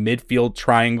that midfield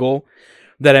triangle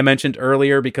that I mentioned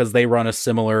earlier, because they run a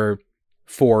similar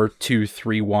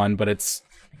 4-2-3-1, but it's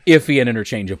iffy and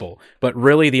interchangeable. But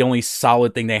really the only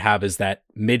solid thing they have is that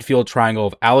midfield triangle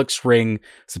of Alex Ring,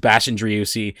 Sebastian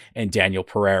Driussi, and Daniel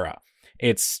Pereira.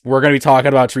 We're going to be talking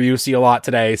about Driussi a lot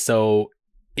today, so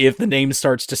if the name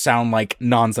starts to sound like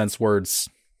nonsense words,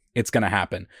 it's going to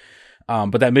happen.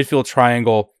 But that midfield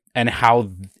triangle and how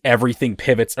everything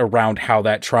pivots around how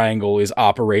that triangle is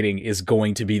operating is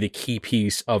going to be the key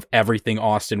piece of everything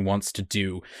Austin wants to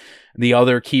do. The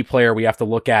other key player we have to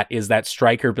look at is that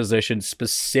striker position,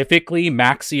 specifically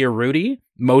Maxi Urruti,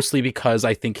 mostly because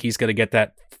I think he's going to get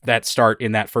that start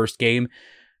in that first game.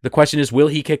 The question is, will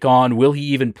he kick on? Will he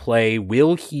even play?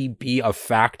 Will he be a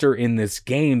factor in this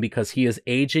game? Because he is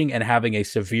aging and having a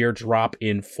severe drop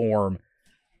in form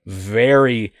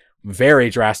very,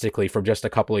 very drastically from just a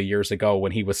couple of years ago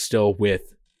when he was still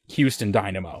with Houston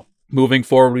Dynamo. Moving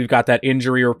forward, we've got that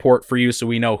injury report for you, so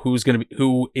we know who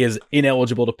is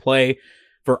ineligible to play.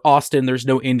 For Austin, there's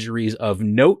no injuries of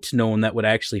note, no one that would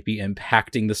actually be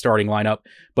impacting the starting lineup.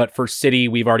 But for City,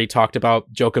 we've already talked about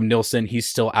Joachim Nilsson. He's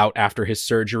still out after his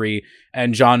surgery,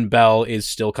 and John Bell is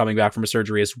still coming back from a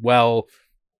surgery as well.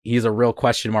 He's a real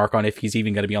question mark on if he's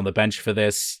even going to be on the bench for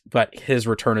this, but his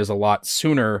return is a lot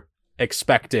sooner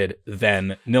expected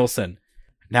than Nilsson.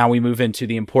 Now we move into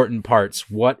the important parts.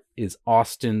 What is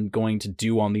Austin going to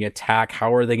do on the attack?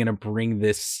 How are they going to bring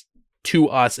this to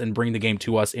us and bring the game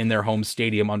to us in their home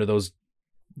stadium under those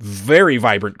very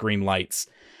vibrant green lights?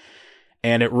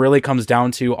 And it really comes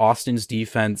down to Austin's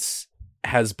defense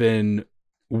has been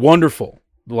wonderful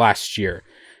last year.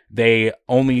 They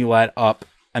only let up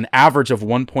an average of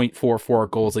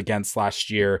 1.44 goals against last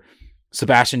year.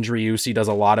 Sebastian Driussi does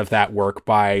a lot of that work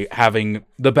by having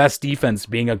the best defense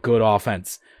being a good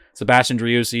offense. Sebastian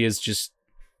Driussi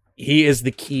he is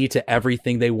the key to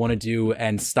everything they want to do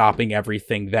and stopping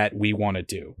everything that we want to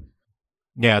do.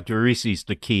 Yeah, Driussi's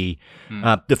the key.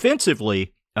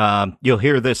 Defensively, you'll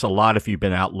hear this a lot if you've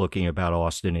been out looking about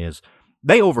Austin, is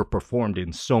they overperformed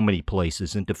in so many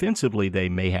places, and defensively they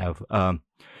may have.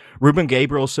 Ruben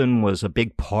Gabrielson was a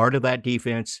big part of that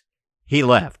defense. He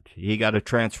left. He got a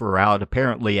transfer out,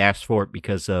 apparently asked for it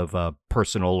because of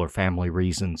personal or family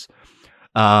reasons.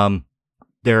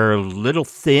 They're a little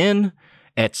thin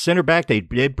at center back. They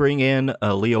did bring in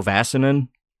Leo Vasanen,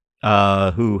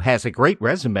 who has a great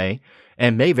resume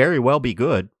and may very well be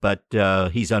good, but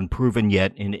he's unproven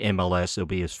yet in MLS. It'll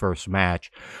be his first match.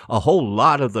 A whole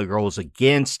lot of the goals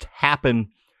against happen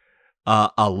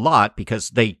a lot because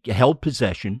they held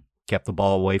possession, kept the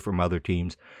ball away from other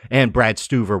teams, and Brad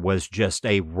Stuver was just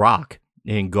a rock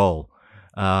in goal.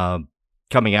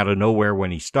 Coming out of nowhere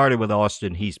when he started with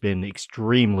Austin, he's been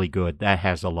extremely good. That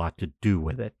has a lot to do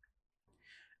with it.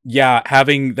 Yeah,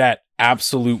 having that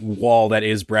absolute wall that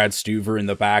is Brad Stuver in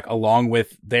the back, along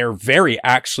with their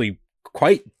actually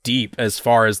quite deep as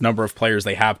far as number of players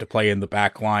they have to play in the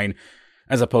back line,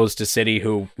 as opposed to City,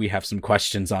 who we have some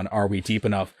questions on, are we deep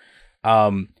enough?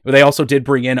 They also did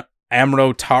bring in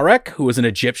Amro Tarek, who is an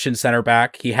Egyptian center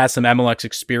back. He has some MLS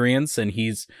experience, and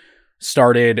he's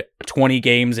started 20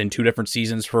 games in 2 different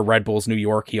seasons for Red Bulls New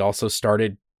York. He also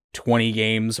started 20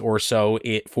 games or so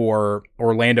for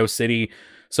Orlando City.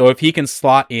 So if he can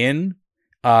slot in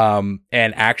and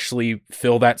actually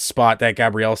fill that spot that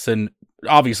Gabrielson,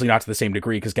 obviously not to the same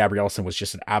degree because Gabrielson was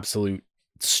just an absolute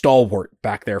stalwart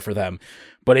back there for them.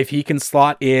 But if he can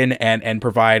slot in and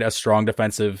provide a strong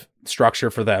defensive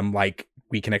structure for them like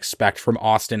we can expect from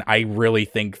Austin, I really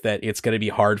think that it's going to be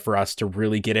hard for us to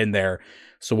really get in there.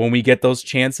 So when we get those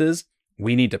chances,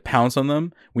 we need to pounce on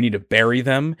them, we need to bury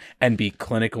them, and be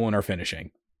clinical in our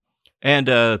finishing. And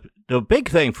the big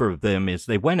thing for them is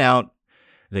they went out,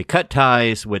 they cut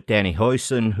ties with Danny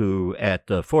Hoyson, who at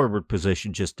the forward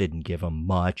position just didn't give him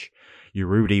much.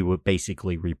 Urruti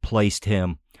basically replaced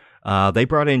him. They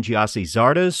brought in Gyasi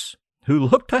Zardes, who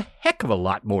looked a heck of a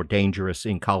lot more dangerous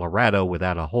in Colorado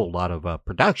without a whole lot of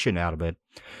production out of it.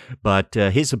 But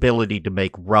his ability to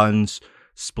make runs,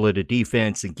 split a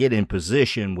defense, and get in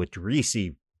position with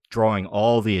Driussi drawing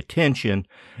all the attention,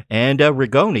 and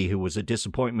Rigoni, who was a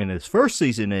disappointment in his first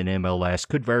season in MLS,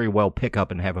 could very well pick up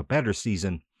and have a better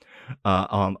season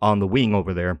on the wing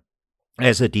over there.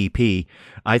 as a DP.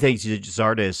 I think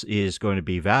Zardes is going to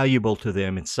be valuable to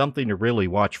them and something to really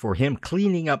watch for him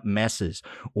cleaning up messes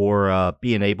or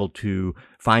being able to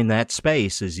find that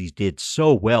space as he did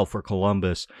so well for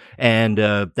Columbus. And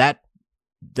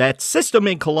that system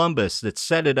in Columbus that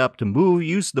set it up to move,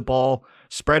 use the ball,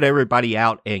 spread everybody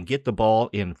out, and get the ball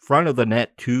in front of the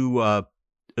net to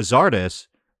Zardes.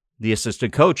 The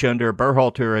assistant coach under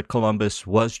Berhalter at Columbus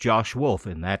was Josh Wolf,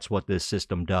 and that's what this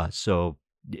system does. So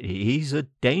he's a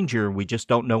danger. We just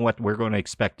don't know what we're going to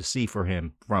expect to see for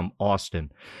him from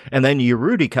Austin. And then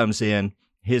Urruti comes in.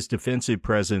 His defensive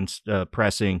presence,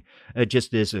 pressing,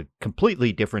 just is a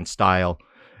completely different style.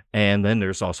 And then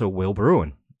there's also Will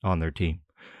Bruin on their team.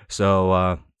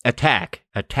 So attack.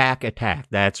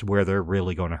 That's where they're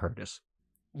really going to hurt us.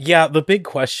 Yeah, the big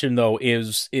question though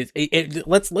is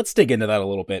let's dig into that a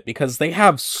little bit, because they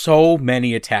have so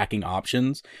many attacking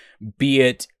options, be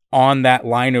it on that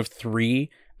line of three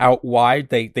out wide.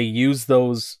 They use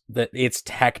those, that it's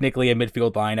technically a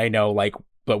midfield line, I know,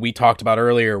 but we talked about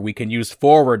earlier, we can use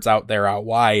forwards out there out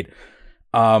wide.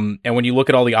 And when you look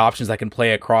at all the options that can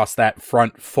play across that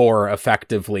front four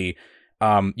effectively,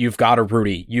 you've got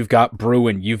Urruti, you've got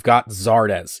Bruin, you've got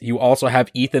Zardes. You also have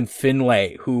Ethan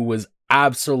Finlay, who was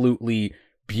absolutely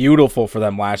beautiful for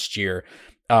them last year.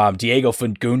 Diego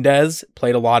Fagundes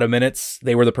played a lot of minutes.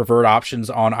 They were the preferred options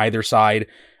on either side.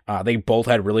 They both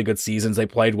had really good seasons. They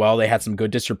played well. They had some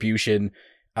good distribution.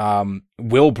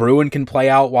 Will Bruin can play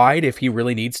out wide if he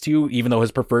really needs to, even though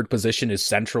his preferred position is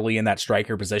centrally in that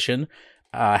striker position.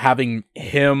 Having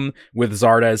him with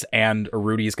Zardes and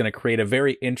Urruti is going to create a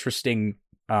very interesting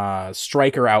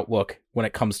striker outlook when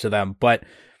it comes to them. But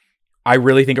I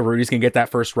really think Urruti's going to get that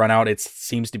first run out. It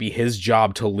seems to be his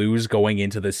job to lose going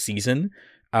into this season.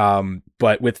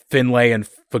 But with Finlay and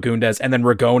Fagundes, and then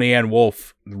Rigoni and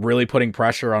Wolf really putting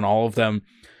pressure on all of them,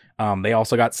 they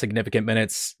also got significant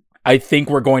minutes. I think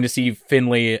we're going to see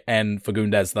Finlay and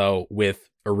Fagundes, though, with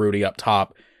Urruti up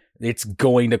top. It's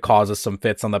going to cause us some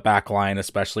fits on the back line,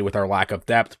 especially with our lack of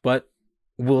depth, but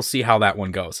we'll see how that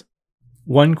one goes.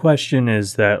 One question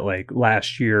is that,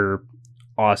 last year,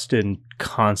 Austin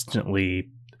constantly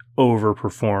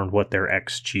overperformed what their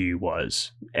XG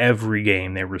was. Every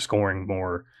game they were scoring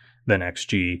more than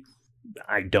XG.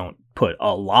 I don't put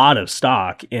a lot of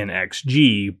stock in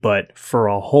XG, but for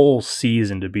a whole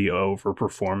season to be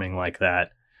overperforming like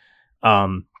that,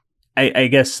 I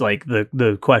guess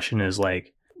the question is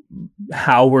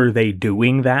how were they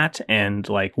doing that, and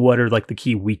what are the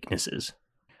key weaknesses?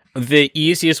 The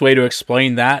easiest way to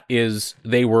explain that is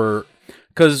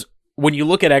because when you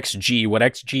look at XG, what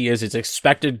XG is, it's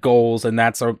expected goals, and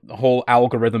that's a whole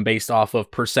algorithm based off of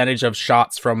percentage of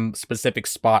shots from specific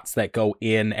spots that go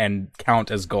in and count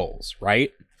as goals,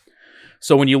 right?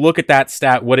 So when you look at that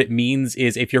stat, what it means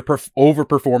is if you're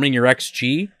overperforming your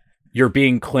XG, you're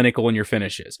being clinical in your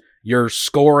finishes. You're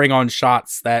scoring on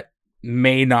shots that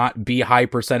may not be high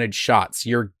percentage shots.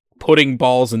 You're putting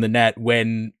balls in the net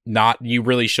when you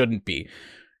really shouldn't be.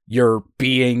 You're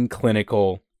being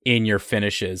clinical in your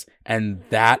finishes, and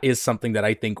that is something that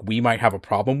I think we might have a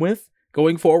problem with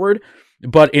going forward.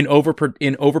 But in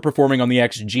overperforming on the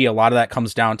XG, a lot of that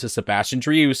comes down to Sebastian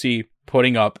Driussi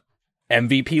putting up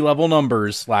MVP level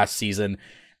numbers last season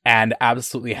and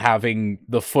absolutely having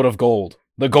the foot of gold,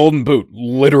 the golden boot.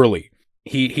 Literally,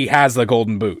 he has the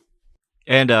golden boot.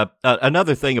 And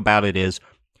another thing about it is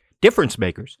difference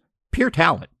makers, pure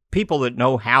talent, people that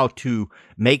know how to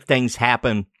make things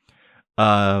happen,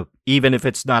 even if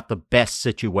it's not the best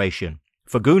situation.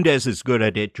 Fagundes is good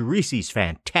at it. Driussi's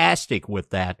fantastic with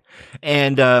that.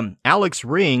 And Alex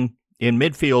Ring in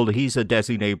midfield, he's a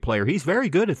designated player. He's very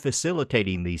good at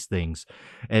facilitating these things,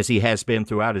 as he has been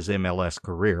throughout his MLS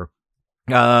career.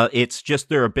 It's just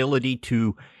their ability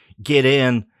to get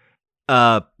in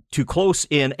too close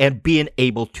in and being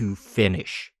able to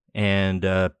finish. And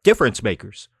difference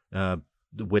makers.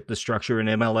 With the structure in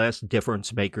MLS,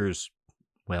 difference makers,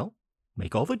 well,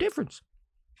 make all the difference.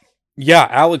 Yeah,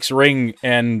 Alex Ring,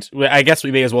 and I guess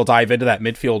we may as well dive into that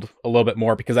midfield a little bit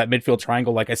more, because that midfield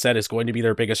triangle, like I said, is going to be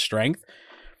their biggest strength.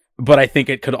 But I think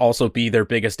it could also be their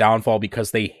biggest downfall,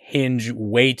 because they hinge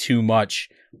way too much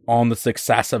on the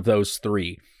success of those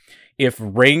three. If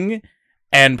Ring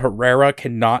and Pereira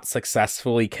cannot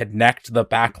successfully connect the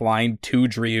back line to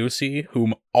Driussi,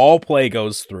 whom all play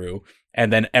goes through,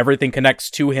 and then everything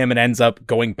connects to him and ends up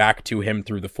going back to him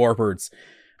through the forwards,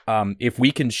 if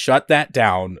we can shut that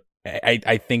down,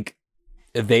 I think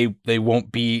they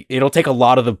won't be. It'll take a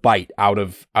lot of the bite out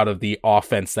of the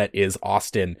offense that is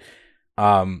Austin,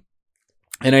 and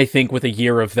I think with a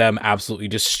year of them absolutely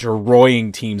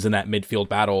destroying teams in that midfield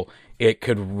battle, it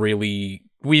could really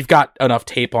we've got enough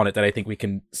tape on it that I think we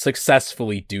can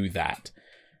successfully do that.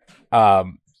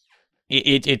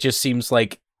 It just seems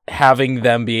like having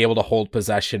them be able to hold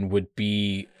possession would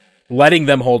be, letting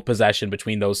them hold possession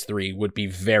between those three would be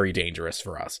very dangerous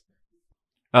for us.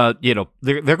 They're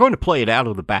going to play it out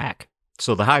of the back.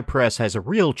 So the high press has a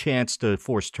real chance to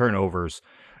force turnovers,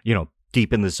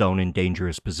 deep in the zone in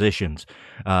dangerous positions.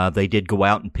 They did go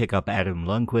out and pick up Adam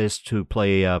Lundqvist to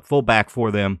play fullback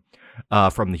for them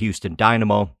from the Houston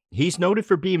Dynamo. He's noted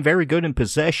for being very good in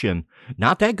possession,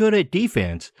 not that good at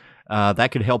defense.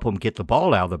 That could help him get the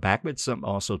ball out of the back, but something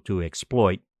also to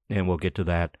exploit, and we'll get to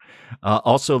that.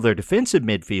 Also, their defensive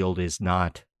midfield is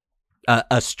not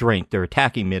a strength. Their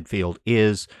attacking midfield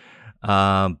is.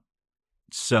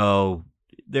 So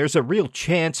there's a real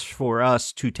chance for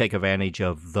us to take advantage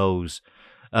of those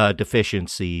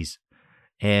deficiencies.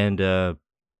 And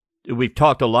we've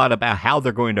talked a lot about how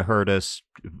they're going to hurt us,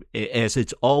 as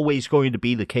it's always going to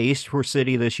be the case for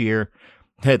City this year.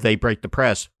 They break the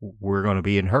press, we're going to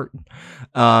be hurting.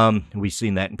 We've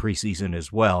seen that in preseason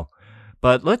as well.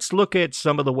 But let's look at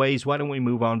some of the ways. Why don't we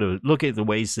move on to look at the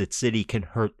ways that City can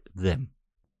hurt them?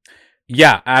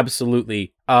 Yeah,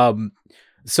 absolutely.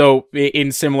 So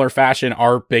in similar fashion,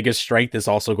 our biggest strength is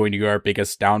also going to be our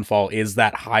biggest downfall, is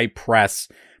that high press,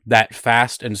 that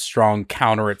fast and strong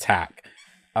counterattack.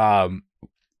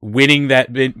 Winning that,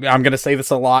 I'm going to say this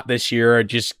a lot this year,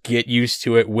 just get used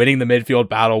to it. Winning the midfield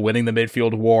battle, winning the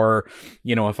midfield war.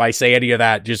 If I say any of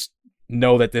that, just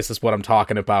know that this is what I'm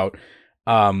talking about.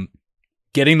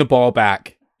 Getting the ball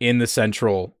back in the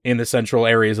central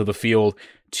areas of the field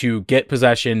to get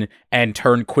possession and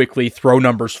turn quickly, throw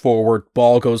numbers forward,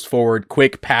 ball goes forward,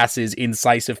 quick passes,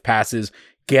 incisive passes,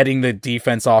 getting the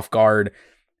defense off guard,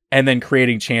 and then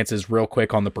creating chances real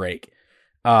quick on the break.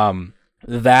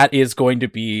 That is going to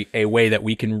be a way that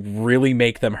we can really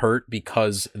make them hurt,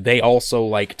 because they also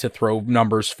like to throw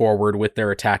numbers forward with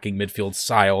their attacking midfield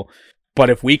style.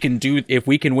 But if we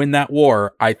can win that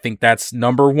war, I think that's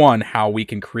number one, how we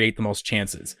can create the most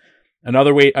chances.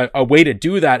 Another way, a way to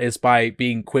do that is by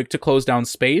being quick to close down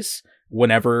space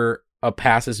whenever a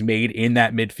pass is made in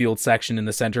that midfield section in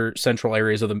the central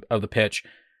areas of the pitch.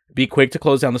 Be quick to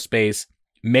close down the space,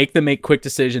 make them make quick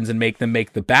decisions, and make them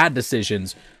make the bad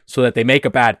decisions so that they make a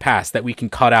bad pass that we can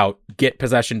cut out, get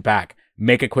possession back,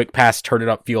 make a quick pass, turn it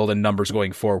upfield, and numbers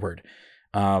going forward.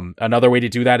 Another way to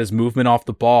do that is movement off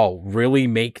the ball. Really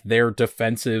make their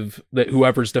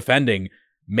whoever's defending,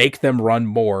 make them run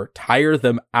more, tire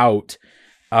them out.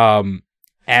 And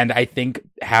I think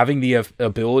having the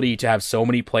ability to have so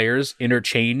many players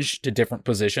interchange to different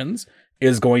positions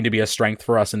is going to be a strength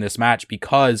for us in this match,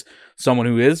 because someone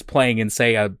who is playing in,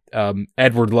 say,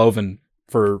 Edward Loven,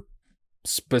 for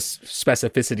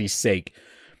specificity's sake,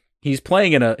 he's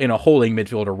playing in a holding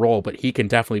midfielder role, but he can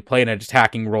definitely play in an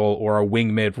attacking role or a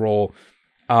wing mid role.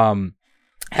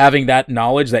 Having that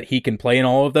knowledge that he can play in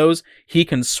all of those, he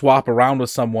can swap around with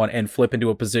someone and flip into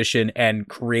a position and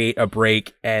create a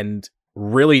break and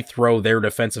really throw their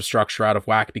defensive structure out of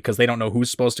whack, because they don't know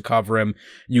who's supposed to cover him.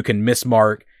 You can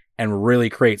mismark and really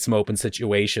create some open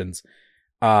situations.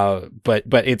 But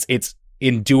it's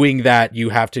in doing that, you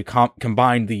have to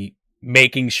combine the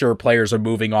making sure players are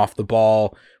moving off the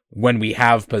ball when we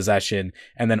have possession,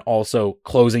 and then also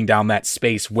closing down that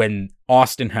space when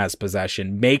Austin has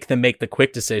possession. Make them make the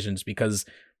quick decisions, because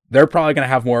they're probably going to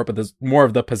have more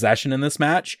of the possession in this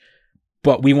match,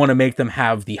 but we want to make them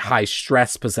have the high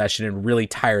stress possession and really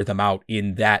tire them out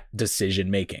in that decision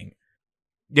making.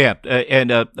 Yeah, and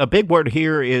a big word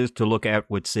here is to look at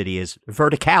what City is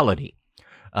verticality.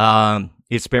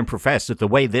 It's been professed that the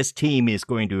way this team is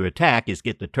going to attack is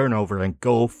get the turnover and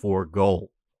go for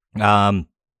goal.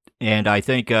 And I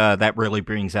think that really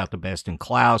brings out the best in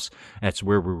Klaus. That's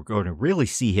where we're going to really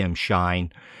see him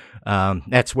shine.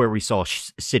 That's where we saw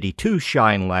City 2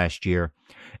 shine last year.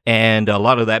 And a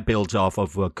lot of that builds off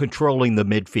of controlling the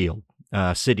midfield.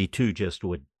 City 2 just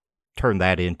would turn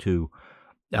that into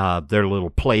their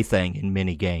little plaything in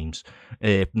many games.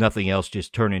 If nothing else,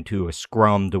 just turn into a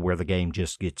scrum to where the game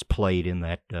just gets played in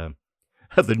that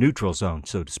the neutral zone,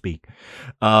 so to speak.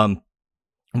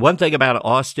 One thing about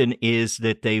Austin is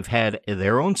that they've had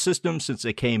their own system since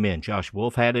they came in. Josh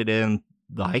Wolf had it in,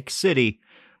 like City.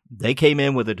 They came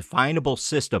in with a definable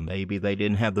system. Maybe they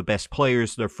didn't have the best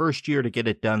players their first year to get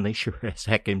it done. They sure as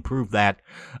heck improved that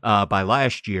by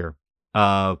last year.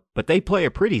 But they play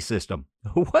a pretty system.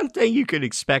 One thing you can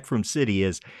expect from City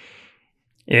is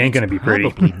it ain't going to be pretty.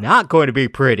 Probably not going to be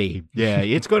pretty. Yeah,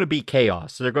 it's going to be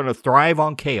chaos. They're going to thrive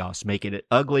on chaos, making it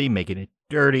ugly, making it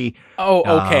dirty. Oh,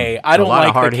 okay. I don't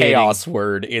like the chaos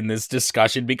word in this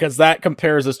discussion, because that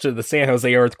compares us to the San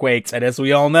Jose Earthquakes, and as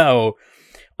we all know,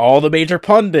 all the major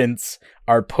pundits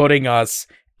are putting us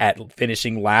at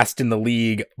finishing last in the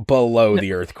league below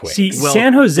the Earthquakes. See, Well,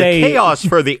 San Jose the chaos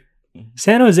for the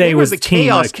San Jose they was were the team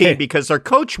chaos team because their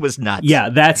coach was nuts. Yeah,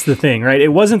 that's the thing, right? It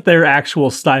wasn't their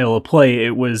actual style of play.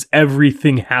 It was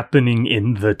everything happening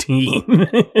in the team.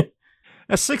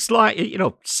 A six line,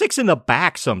 six in the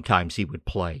back. Sometimes he would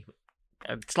play.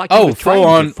 It's like he was full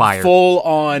trying to get fired.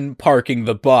 on parking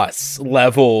the bus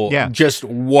level. Yeah. Just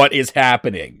what is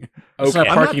happening? It's Okay.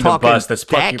 not parking the bus. That's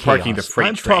that parking the chaos. freight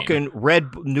I'm train.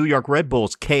 talking New York Red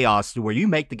Bulls chaos, where you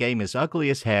make the game as ugly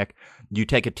as heck. You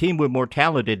take a team with more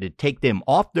talent and take them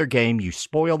off their game. You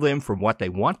spoil them from what they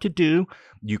want to do.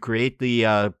 You create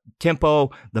the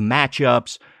tempo, the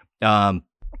matchups.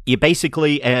 You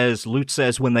basically, as Lutz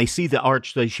says, when they see the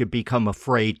arch, they should become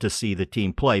afraid to see the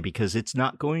team play because it's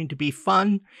not going to be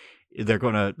fun.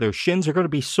 Their shins are going to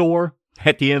be sore.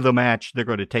 At the end of the match, they're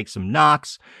going to take some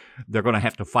knocks. They're going to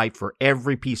have to fight for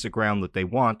every piece of ground that they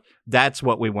want. That's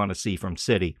what we want to see from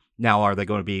City. Now, are they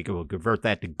going to be able to convert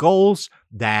that to goals?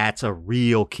 That's a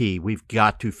real key. We've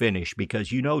got to finish because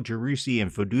Jerussi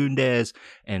and Fagundes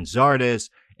and Zardes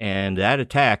and that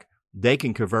attack, they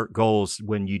can convert goals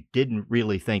when you didn't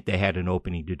really think they had an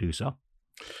opening to do so.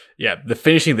 Yeah, the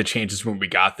finishing the chances when we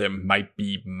got them might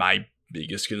be my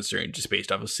biggest concern just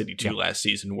based off of City 2 last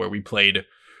season, where we played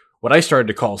what I started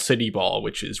to call City ball,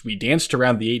 which is we danced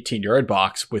around the 18-yard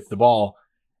box with the ball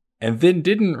and then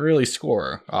didn't really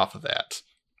score off of that.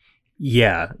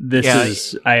 Yeah,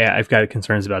 I've got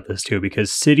concerns about this too,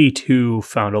 because City 2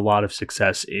 found a lot of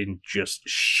success in just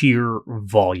sheer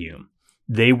volume.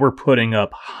 They were putting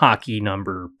up hockey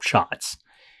number shots.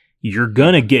 You're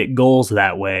going to get goals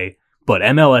that way, but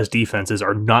MLS defenses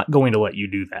are not going to let you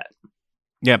do that.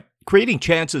 Yeah, creating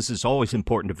chances is always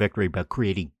important to victory, but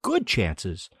creating good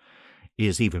chances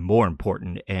is even more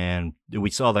important. And we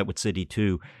saw that with City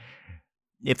 2.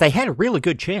 If they had a really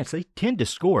good chance, they tend to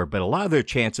score, but a lot of their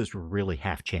chances were really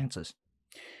half chances.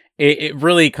 It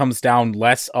really comes down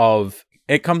less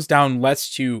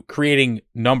to creating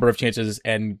number of chances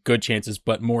and good chances,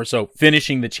 but more so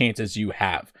finishing the chances you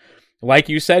have. Like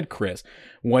you said, Chris,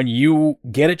 when you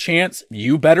get a chance,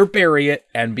 you better bury it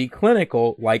and be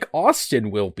clinical like Austin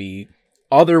will be.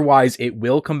 Otherwise, it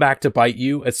will come back to bite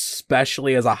you,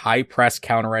 especially as a high-press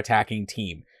counterattacking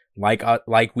team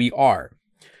like we are.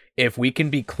 If we can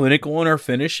be clinical in our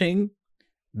finishing,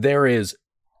 there is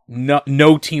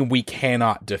no team we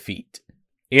cannot defeat,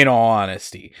 in all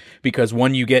honesty. Because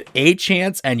when you get a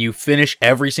chance and you finish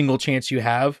every single chance you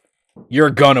have, you're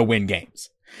gonna win games.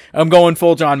 I'm going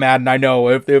full John Madden. I know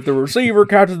if the receiver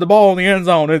catches the ball in the end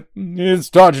zone, it's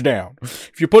touchdown.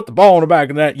 If you put the ball in the back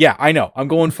of that, yeah, I know. I'm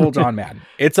going full John Madden.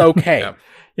 It's okay. Yeah.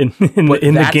 In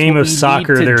the game of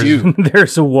soccer, do.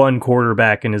 there's a one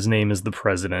quarterback and his name is the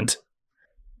president.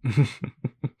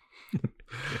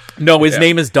 No, his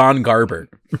name is Don Garber.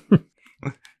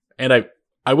 And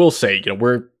I will say,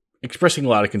 we're expressing a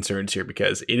lot of concerns here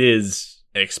because it is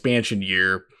an expansion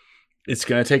year. It's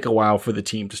going to take a while for the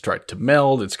team to start to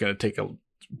meld. It's going to take a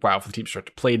while for the team to start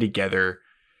to play together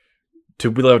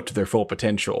to live up to their full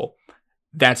potential.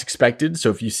 That's expected. So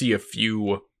if you see a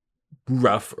few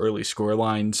rough early score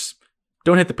lines,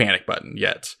 don't hit the panic button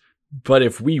yet. But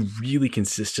if we really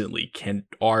consistently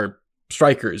our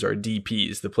strikers, our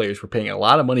DPs, the players we're paying a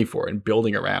lot of money for and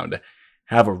building around,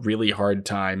 have a really hard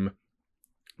time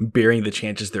bearing the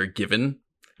chances they're given,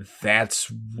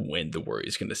 that's when the worry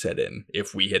is going to set in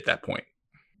if we hit that point.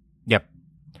 Yep.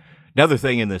 Another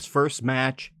thing in this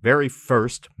very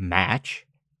first match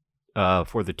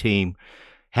for the team,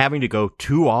 having to go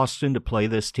to Austin to play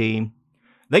this team,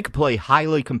 they could play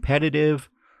highly competitive.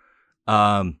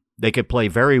 They could play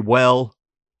very well,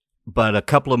 but a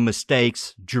couple of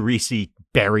mistakes, Jerussi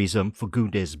buries them,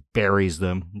 Fagundes buries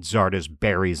them, Zardes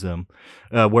buries them.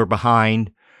 We're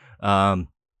behind.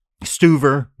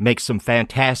 Stuver makes some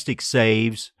fantastic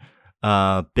saves.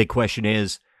 Big question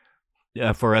is,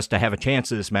 for us to have a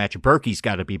chance in this match, Berkey's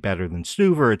got to be better than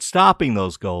Stuver at stopping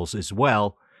those goals as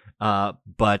well.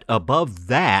 But above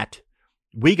that,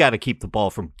 we got to keep the ball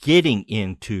from getting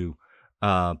into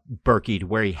Berkey to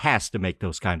where he has to make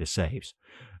those kind of saves.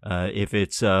 If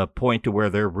it's a point to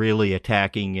where they're really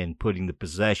attacking and putting the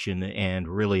possession and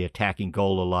really attacking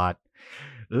goal a lot,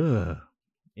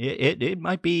 it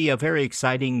might be a very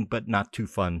exciting but not too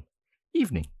fun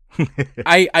evening.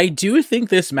 I do think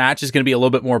this match is going to be a little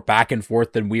bit more back and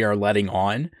forth than we are letting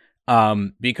on.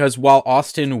 Because while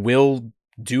Austin will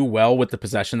do well with the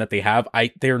possession that they have,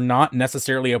 they're not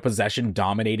necessarily a possession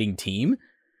dominating team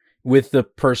with the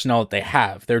personnel that they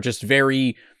have. They're just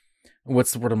very,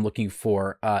 what's the word I'm looking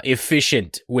for?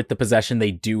 Efficient with the possession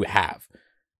they do have.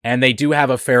 And they do have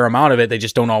a fair amount of it. They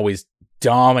just don't always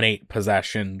dominate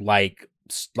possession like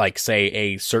say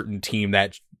a certain team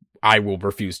that I will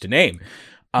refuse to name.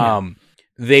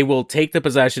 They will take the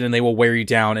possession and they will wear you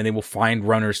down and they will find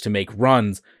runners to make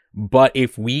runs. But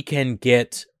if we can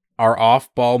get our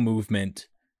off-ball movement,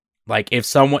 like if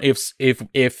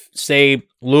say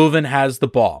Leuven has the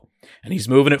ball and he's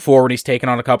moving it forward, he's taking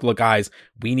on a couple of guys,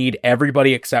 we need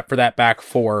everybody except for that back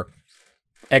four,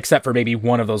 except for maybe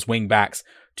one of those wing backs,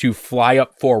 to fly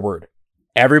up forward.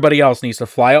 Everybody else needs to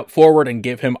fly up forward and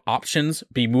give him options,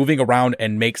 be moving around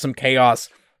and make some chaos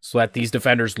so that these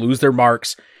defenders lose their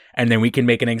marks, and then we can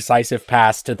make an incisive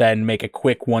pass to then make a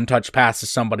quick one-touch pass to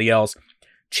somebody else,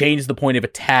 change the point of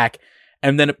attack,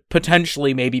 and then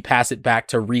potentially maybe pass it back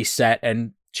to reset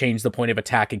and change the point of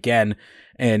attack again.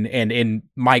 And in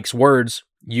Mike's words,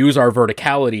 use our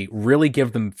verticality, really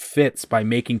give them fits by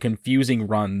making confusing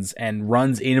runs and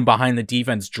runs in behind the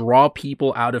defense, draw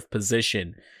people out of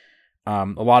position. A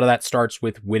lot of that starts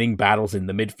with winning battles in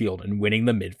the midfield and winning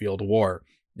the midfield war.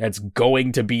 That's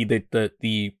going to be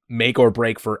the make or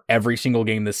break for every single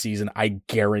game this season. I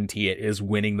guarantee it is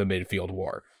winning the midfield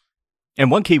war. And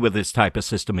one key with this type of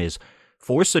system is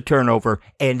force a turnover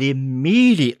and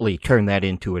immediately turn that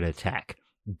into an attack.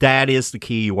 That is the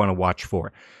key you want to watch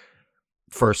for.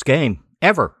 First game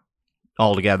ever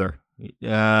altogether.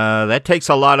 That takes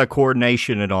a lot of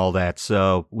coordination and all that,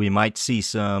 so we might see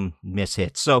some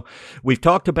mishits. So we've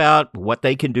talked about what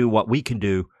they can do, what we can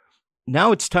do.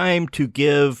 Now it's time to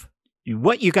give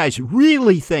what you guys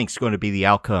really think is going to be the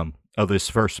outcome of this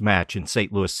first match in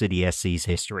St. Louis City SC's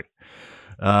history.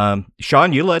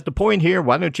 Sean, you led the point here.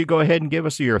 Why don't you go ahead and give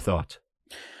us your thoughts?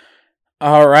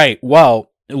 All right.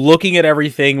 Well, looking at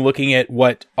everything, looking at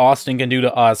what Austin can do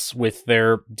to us with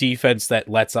their defense that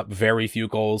lets up very few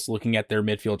goals, looking at their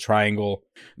midfield triangle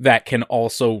that can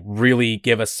also really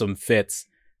give us some fits,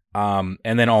 and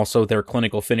then also their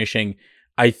clinical finishing,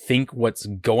 I think what's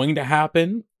going to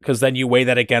happen, because then you weigh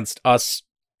that against us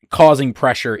causing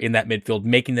pressure in that midfield,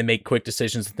 making them make quick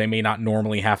decisions that they may not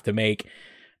normally have to make.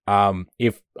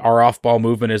 If our off-ball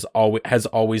movement has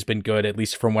always been good, at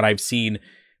least from what I've seen,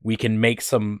 we can make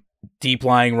some deep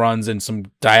lying runs and some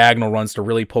diagonal runs to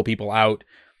really pull people out.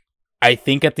 I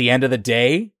think at the end of the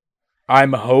day,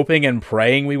 I'm hoping and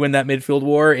praying we win that midfield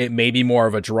war. It may be more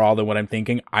of a draw than what I'm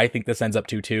thinking. I think this ends up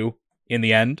 2-2 in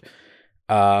the end.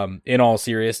 In all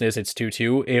seriousness, it's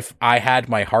 2-2. If I had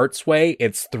my heart's way,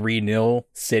 it's 3-0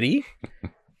 City,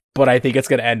 but I think it's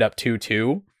going to end up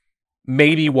 2-2.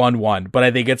 Maybe 1-1, but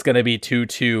I think it's going to be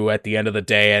 2-2 at the end of the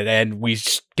day, and we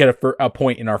get a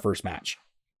point in our first match.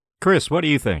 Chris, what do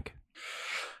you think?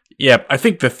 Yeah, I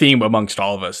think the theme amongst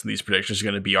all of us in these predictions is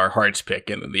going to be our heart's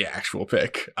pick and then the actual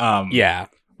pick. Yeah.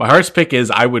 My heart's pick is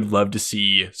I would love to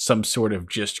see some sort of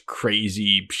just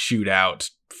crazy shootout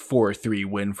 4-3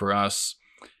 win for us.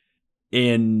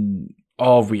 In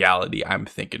all reality, I'm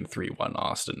thinking 3-1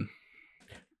 Austin.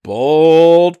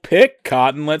 Bold pick,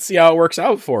 Cotton. Let's see how it works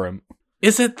out for him.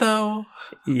 Is it though?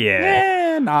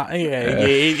 Yeah.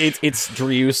 It's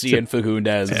Driussi and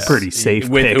Fagundes. It's a pretty safe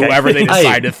with pick, whoever they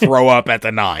decide to throw up at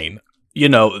the 9. You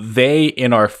know, they,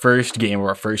 in our first game of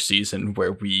our first season,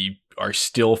 where we are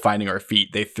still finding our feet,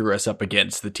 they threw us up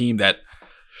against the team that,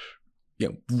 you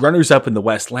know, runners up in the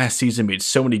West last season, made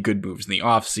so many good moves in the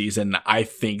offseason. I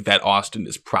think that Austin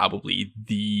is probably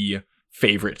the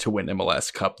favorite to win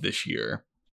MLS Cup this year.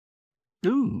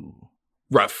 Ooh.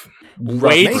 Rough.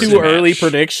 Way too early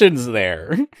predictions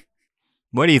there.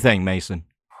 What do you think, Mason?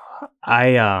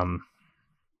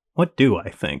 What do I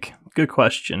think? Good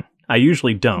question. I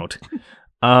usually don't.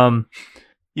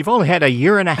 You've only had 1.5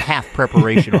 years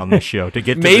preparation on this show to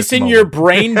get to Mason, this your moment.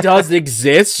 brain does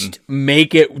exist.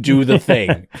 Make it do the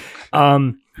thing.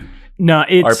 No,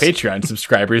 it's Our Patreon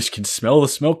subscribers can smell the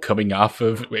smoke coming off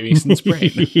of Mason's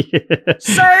brain. Yeah.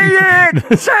 Say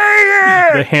it! Say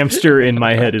it! The hamster in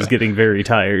my head is getting very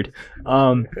tired.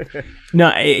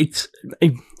 Let's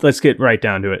get right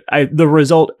down to it. The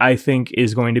result, I think,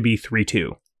 is going to be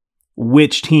 3-2.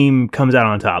 Which team comes out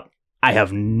on top? I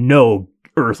have no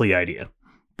earthly idea,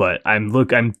 but I'm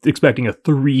expecting a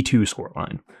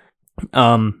 3-2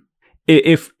 scoreline.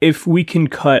 If we can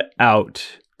cut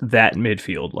out that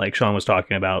midfield, like Sean was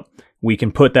talking about, we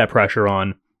can put that pressure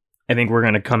on. I think we're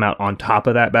going to come out on top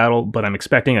of that battle, but I'm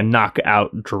expecting a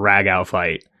knockout, drag-out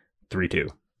fight, 3-2.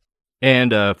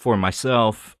 And for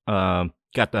myself,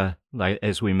 got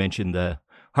as we mentioned, the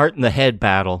heart and the head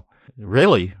battle.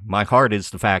 Really, my heart is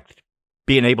the fact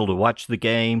being able to watch the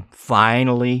game,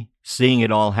 finally seeing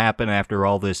it all happen after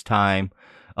all this time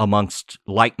amongst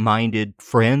like-minded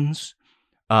friends.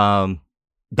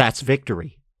 That's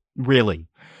victory, really.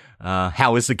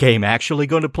 How is the game actually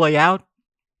going to play out?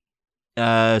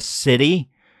 City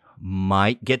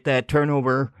might get that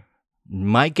turnover,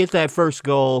 might get that first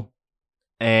goal,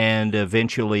 and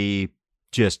eventually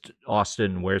just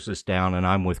Austin wears this down, and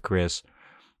I'm with Chris.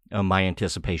 My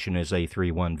anticipation is a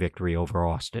 3-1 victory over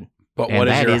Austin. But And what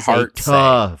does that your is heart a say?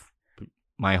 tough.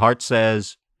 My heart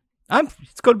says,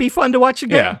 it's going to be fun to watch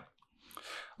again. Yeah.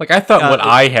 Like, I thought what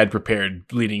I had prepared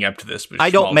leading up to this was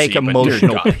I don't schmaltzy, make but dear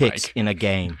emotional God, picks Mike. in a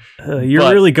game. You're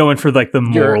But really going for like the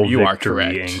moral you are victory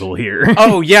correct. angle here.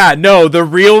 Oh yeah, no, the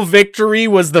real victory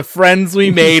was the friends we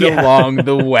made Yeah. along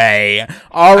the way.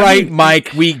 All right,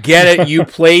 Mike, we get it. You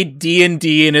played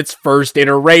D&D in its first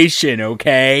iteration,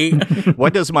 okay?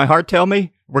 What does my heart tell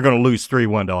me? We're going to lose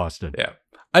 3-1 to Austin. Yeah.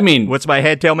 I mean, What's my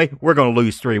head tell me? We're going to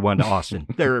lose 3-1 to Austin.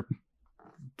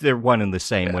 They're one and the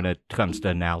same when it comes to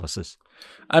analysis.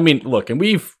 look, and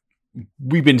we've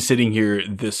been sitting here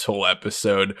this whole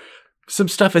episode. Some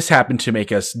stuff has happened to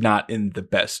make us not in the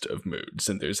best of moods,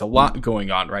 and there's a lot going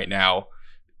on right now.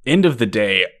 End of the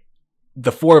day,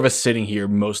 the four of us sitting here,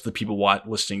 most of the people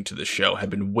listening to the show, have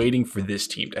been waiting for this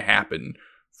team to happen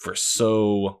for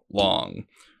so long.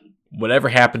 Whatever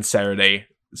happens Saturday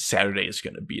is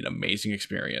going to be an amazing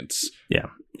experience. Yeah,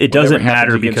 it doesn't Whatever happens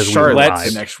matter against because we Charlotte live.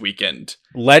 the next weekend.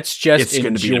 Let's just It's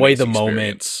going to be an enjoy the amazing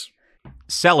moment. experience.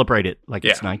 Celebrate it like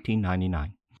it's Yeah.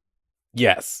 1999.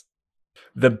 Yes.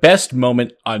 The best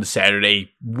moment on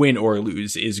Saturday, win or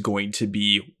lose, is going to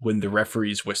be when the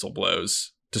referee's whistle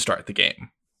blows to start the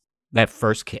game. That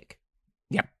first kick.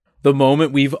 The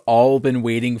moment we've all been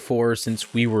waiting for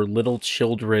since we were little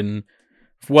children.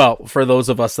 Well, for those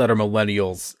of us that are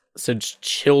millennials, since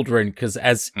children, because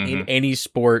as in any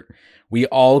sport, we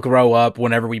all grow up,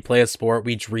 whenever we play a sport,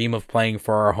 we dream of playing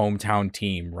for our hometown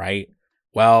team, right?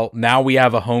 Well, now we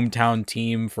have a hometown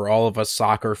team for all of us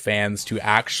soccer fans to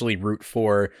actually root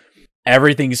for.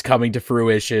 Everything's coming to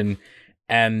fruition.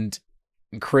 And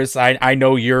Chris, I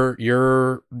know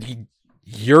your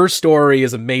story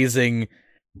is amazing,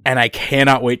 and I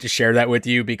cannot wait to share that with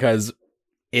you, because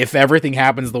if everything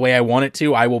happens the way I want it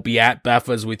to, I will be at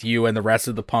Beffa's with you and the rest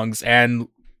of the punks and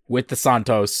with the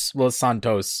Santos,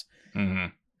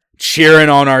 cheering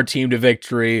on our team to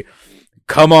victory.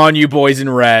 Come on, you boys in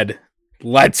red.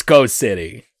 Let's go,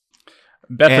 City.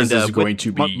 Bethesda And, is going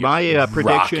to be my prediction.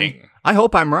 rocking. I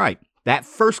hope I'm right. That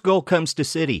first goal comes to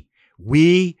City.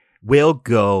 We will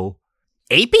go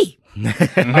AP.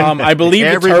 I believe the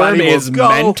Everybody term will is go.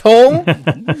 mental.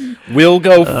 We'll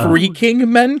go freaking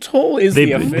mental is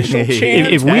the official if-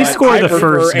 chant. If we but score I the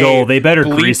prefer first a goal, they better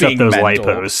grease up bleeping those light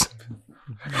mental. posts.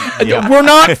 We're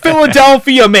not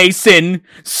Philadelphia, Mason.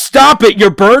 Stop it.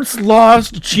 Your birds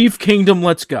lost. Chief Kingdom,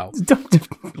 let's go.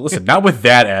 Listen, not with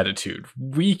that attitude.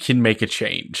 We can make a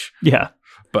change. Yeah,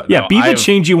 But yeah. no, Be the I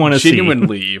change you want to see.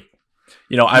 genuinely,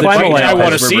 The right thing now, I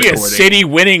want as to we're see is recording- City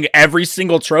winning every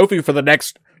single trophy for the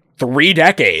next 3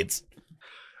 decades.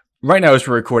 Right now, as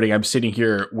we're recording, I'm sitting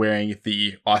here wearing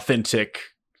the authentic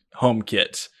home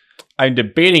kit. I'm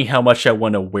debating how much I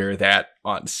want to wear that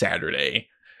on Saturday,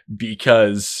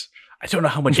 because I don't know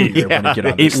how much beer I want to get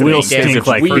on It this will thing. stink If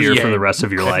like we- beer for the rest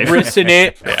of your life. Christen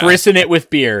it with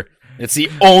beer. It's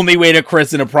the only way to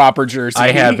christen a proper jersey.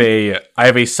 I have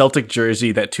a Celtic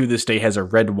jersey that to this day has a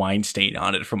red wine stain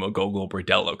on it from a Gogol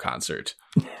Bordello concert.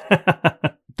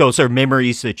 Those are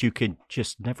memories that you can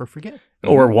just never forget.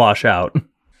 Or wash out.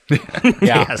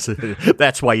 Yeah. Yes,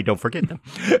 that's why you don't forget them.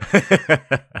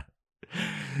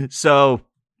 So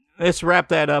let's wrap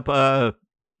that up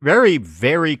very,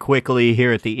 very quickly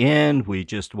here at the end. We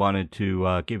just wanted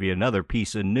to give you another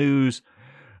piece of news.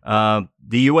 The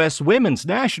U.S. women's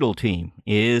national team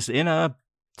is in a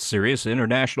serious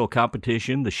international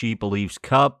competition, the She Believes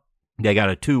Cup. They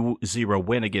got a 2-0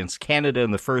 win against Canada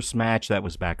in the first match. That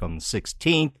was back on the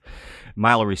 16th.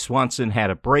 Mallory Swanson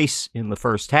had a brace in the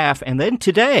first half. And then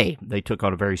today, they took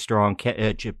on a very strong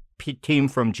team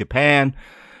from Japan.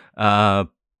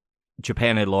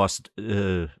 Japan had lost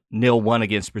 0-1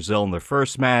 against Brazil in their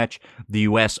first match. The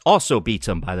U.S. also beats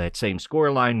them by that same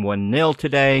scoreline, 1-0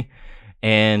 today.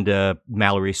 And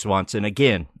Mallory Swanson,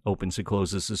 again, opens and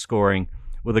closes the scoring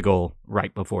with a goal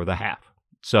right before the half.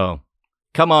 So,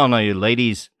 come on, you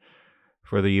ladies,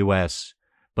 for the U.S.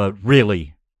 But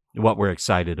really, what we're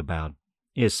excited about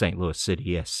is St. Louis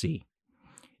City SC.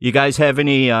 You guys have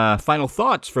any final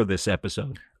thoughts for this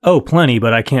episode? Oh, plenty,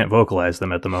 but I can't vocalize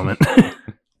them at the moment.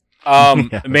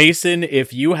 Yeah. Mason,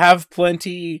 if you have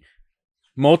plenty,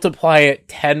 multiply it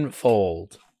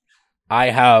tenfold. I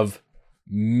have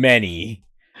many.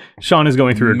 Sean is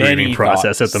going through a Many grieving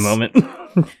process thoughts. at the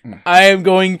moment. I am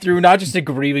going through not just a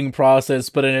grieving process,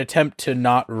 but an attempt to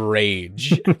not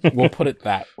rage. We'll put it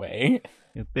that way.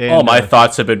 And, All my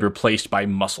thoughts have been replaced by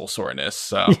muscle soreness.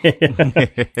 So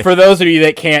For those of you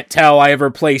that can't tell, I have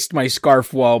replaced my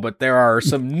scarf wall, but there are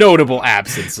some notable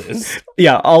absences.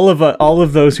 Yeah, all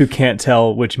of those who can't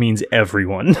tell, which means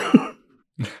everyone.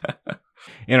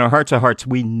 In our hearts of hearts,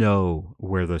 we know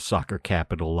where the soccer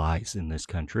capital lies in this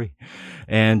country.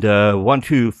 And want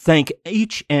to thank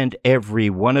each and every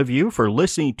one of you for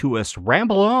listening to us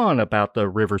ramble on about the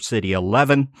River City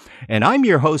 11. And I'm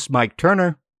your host, Mike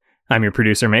Turner. I'm your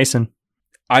producer, Mason.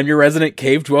 I'm your resident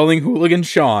cave-dwelling hooligan,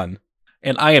 Sean.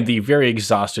 and I am the very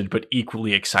exhausted but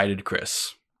equally excited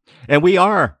Chris. And we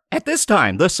are, at this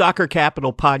time, the Soccer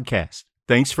Capital Podcast.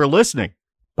 Thanks for listening.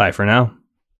 Bye for now.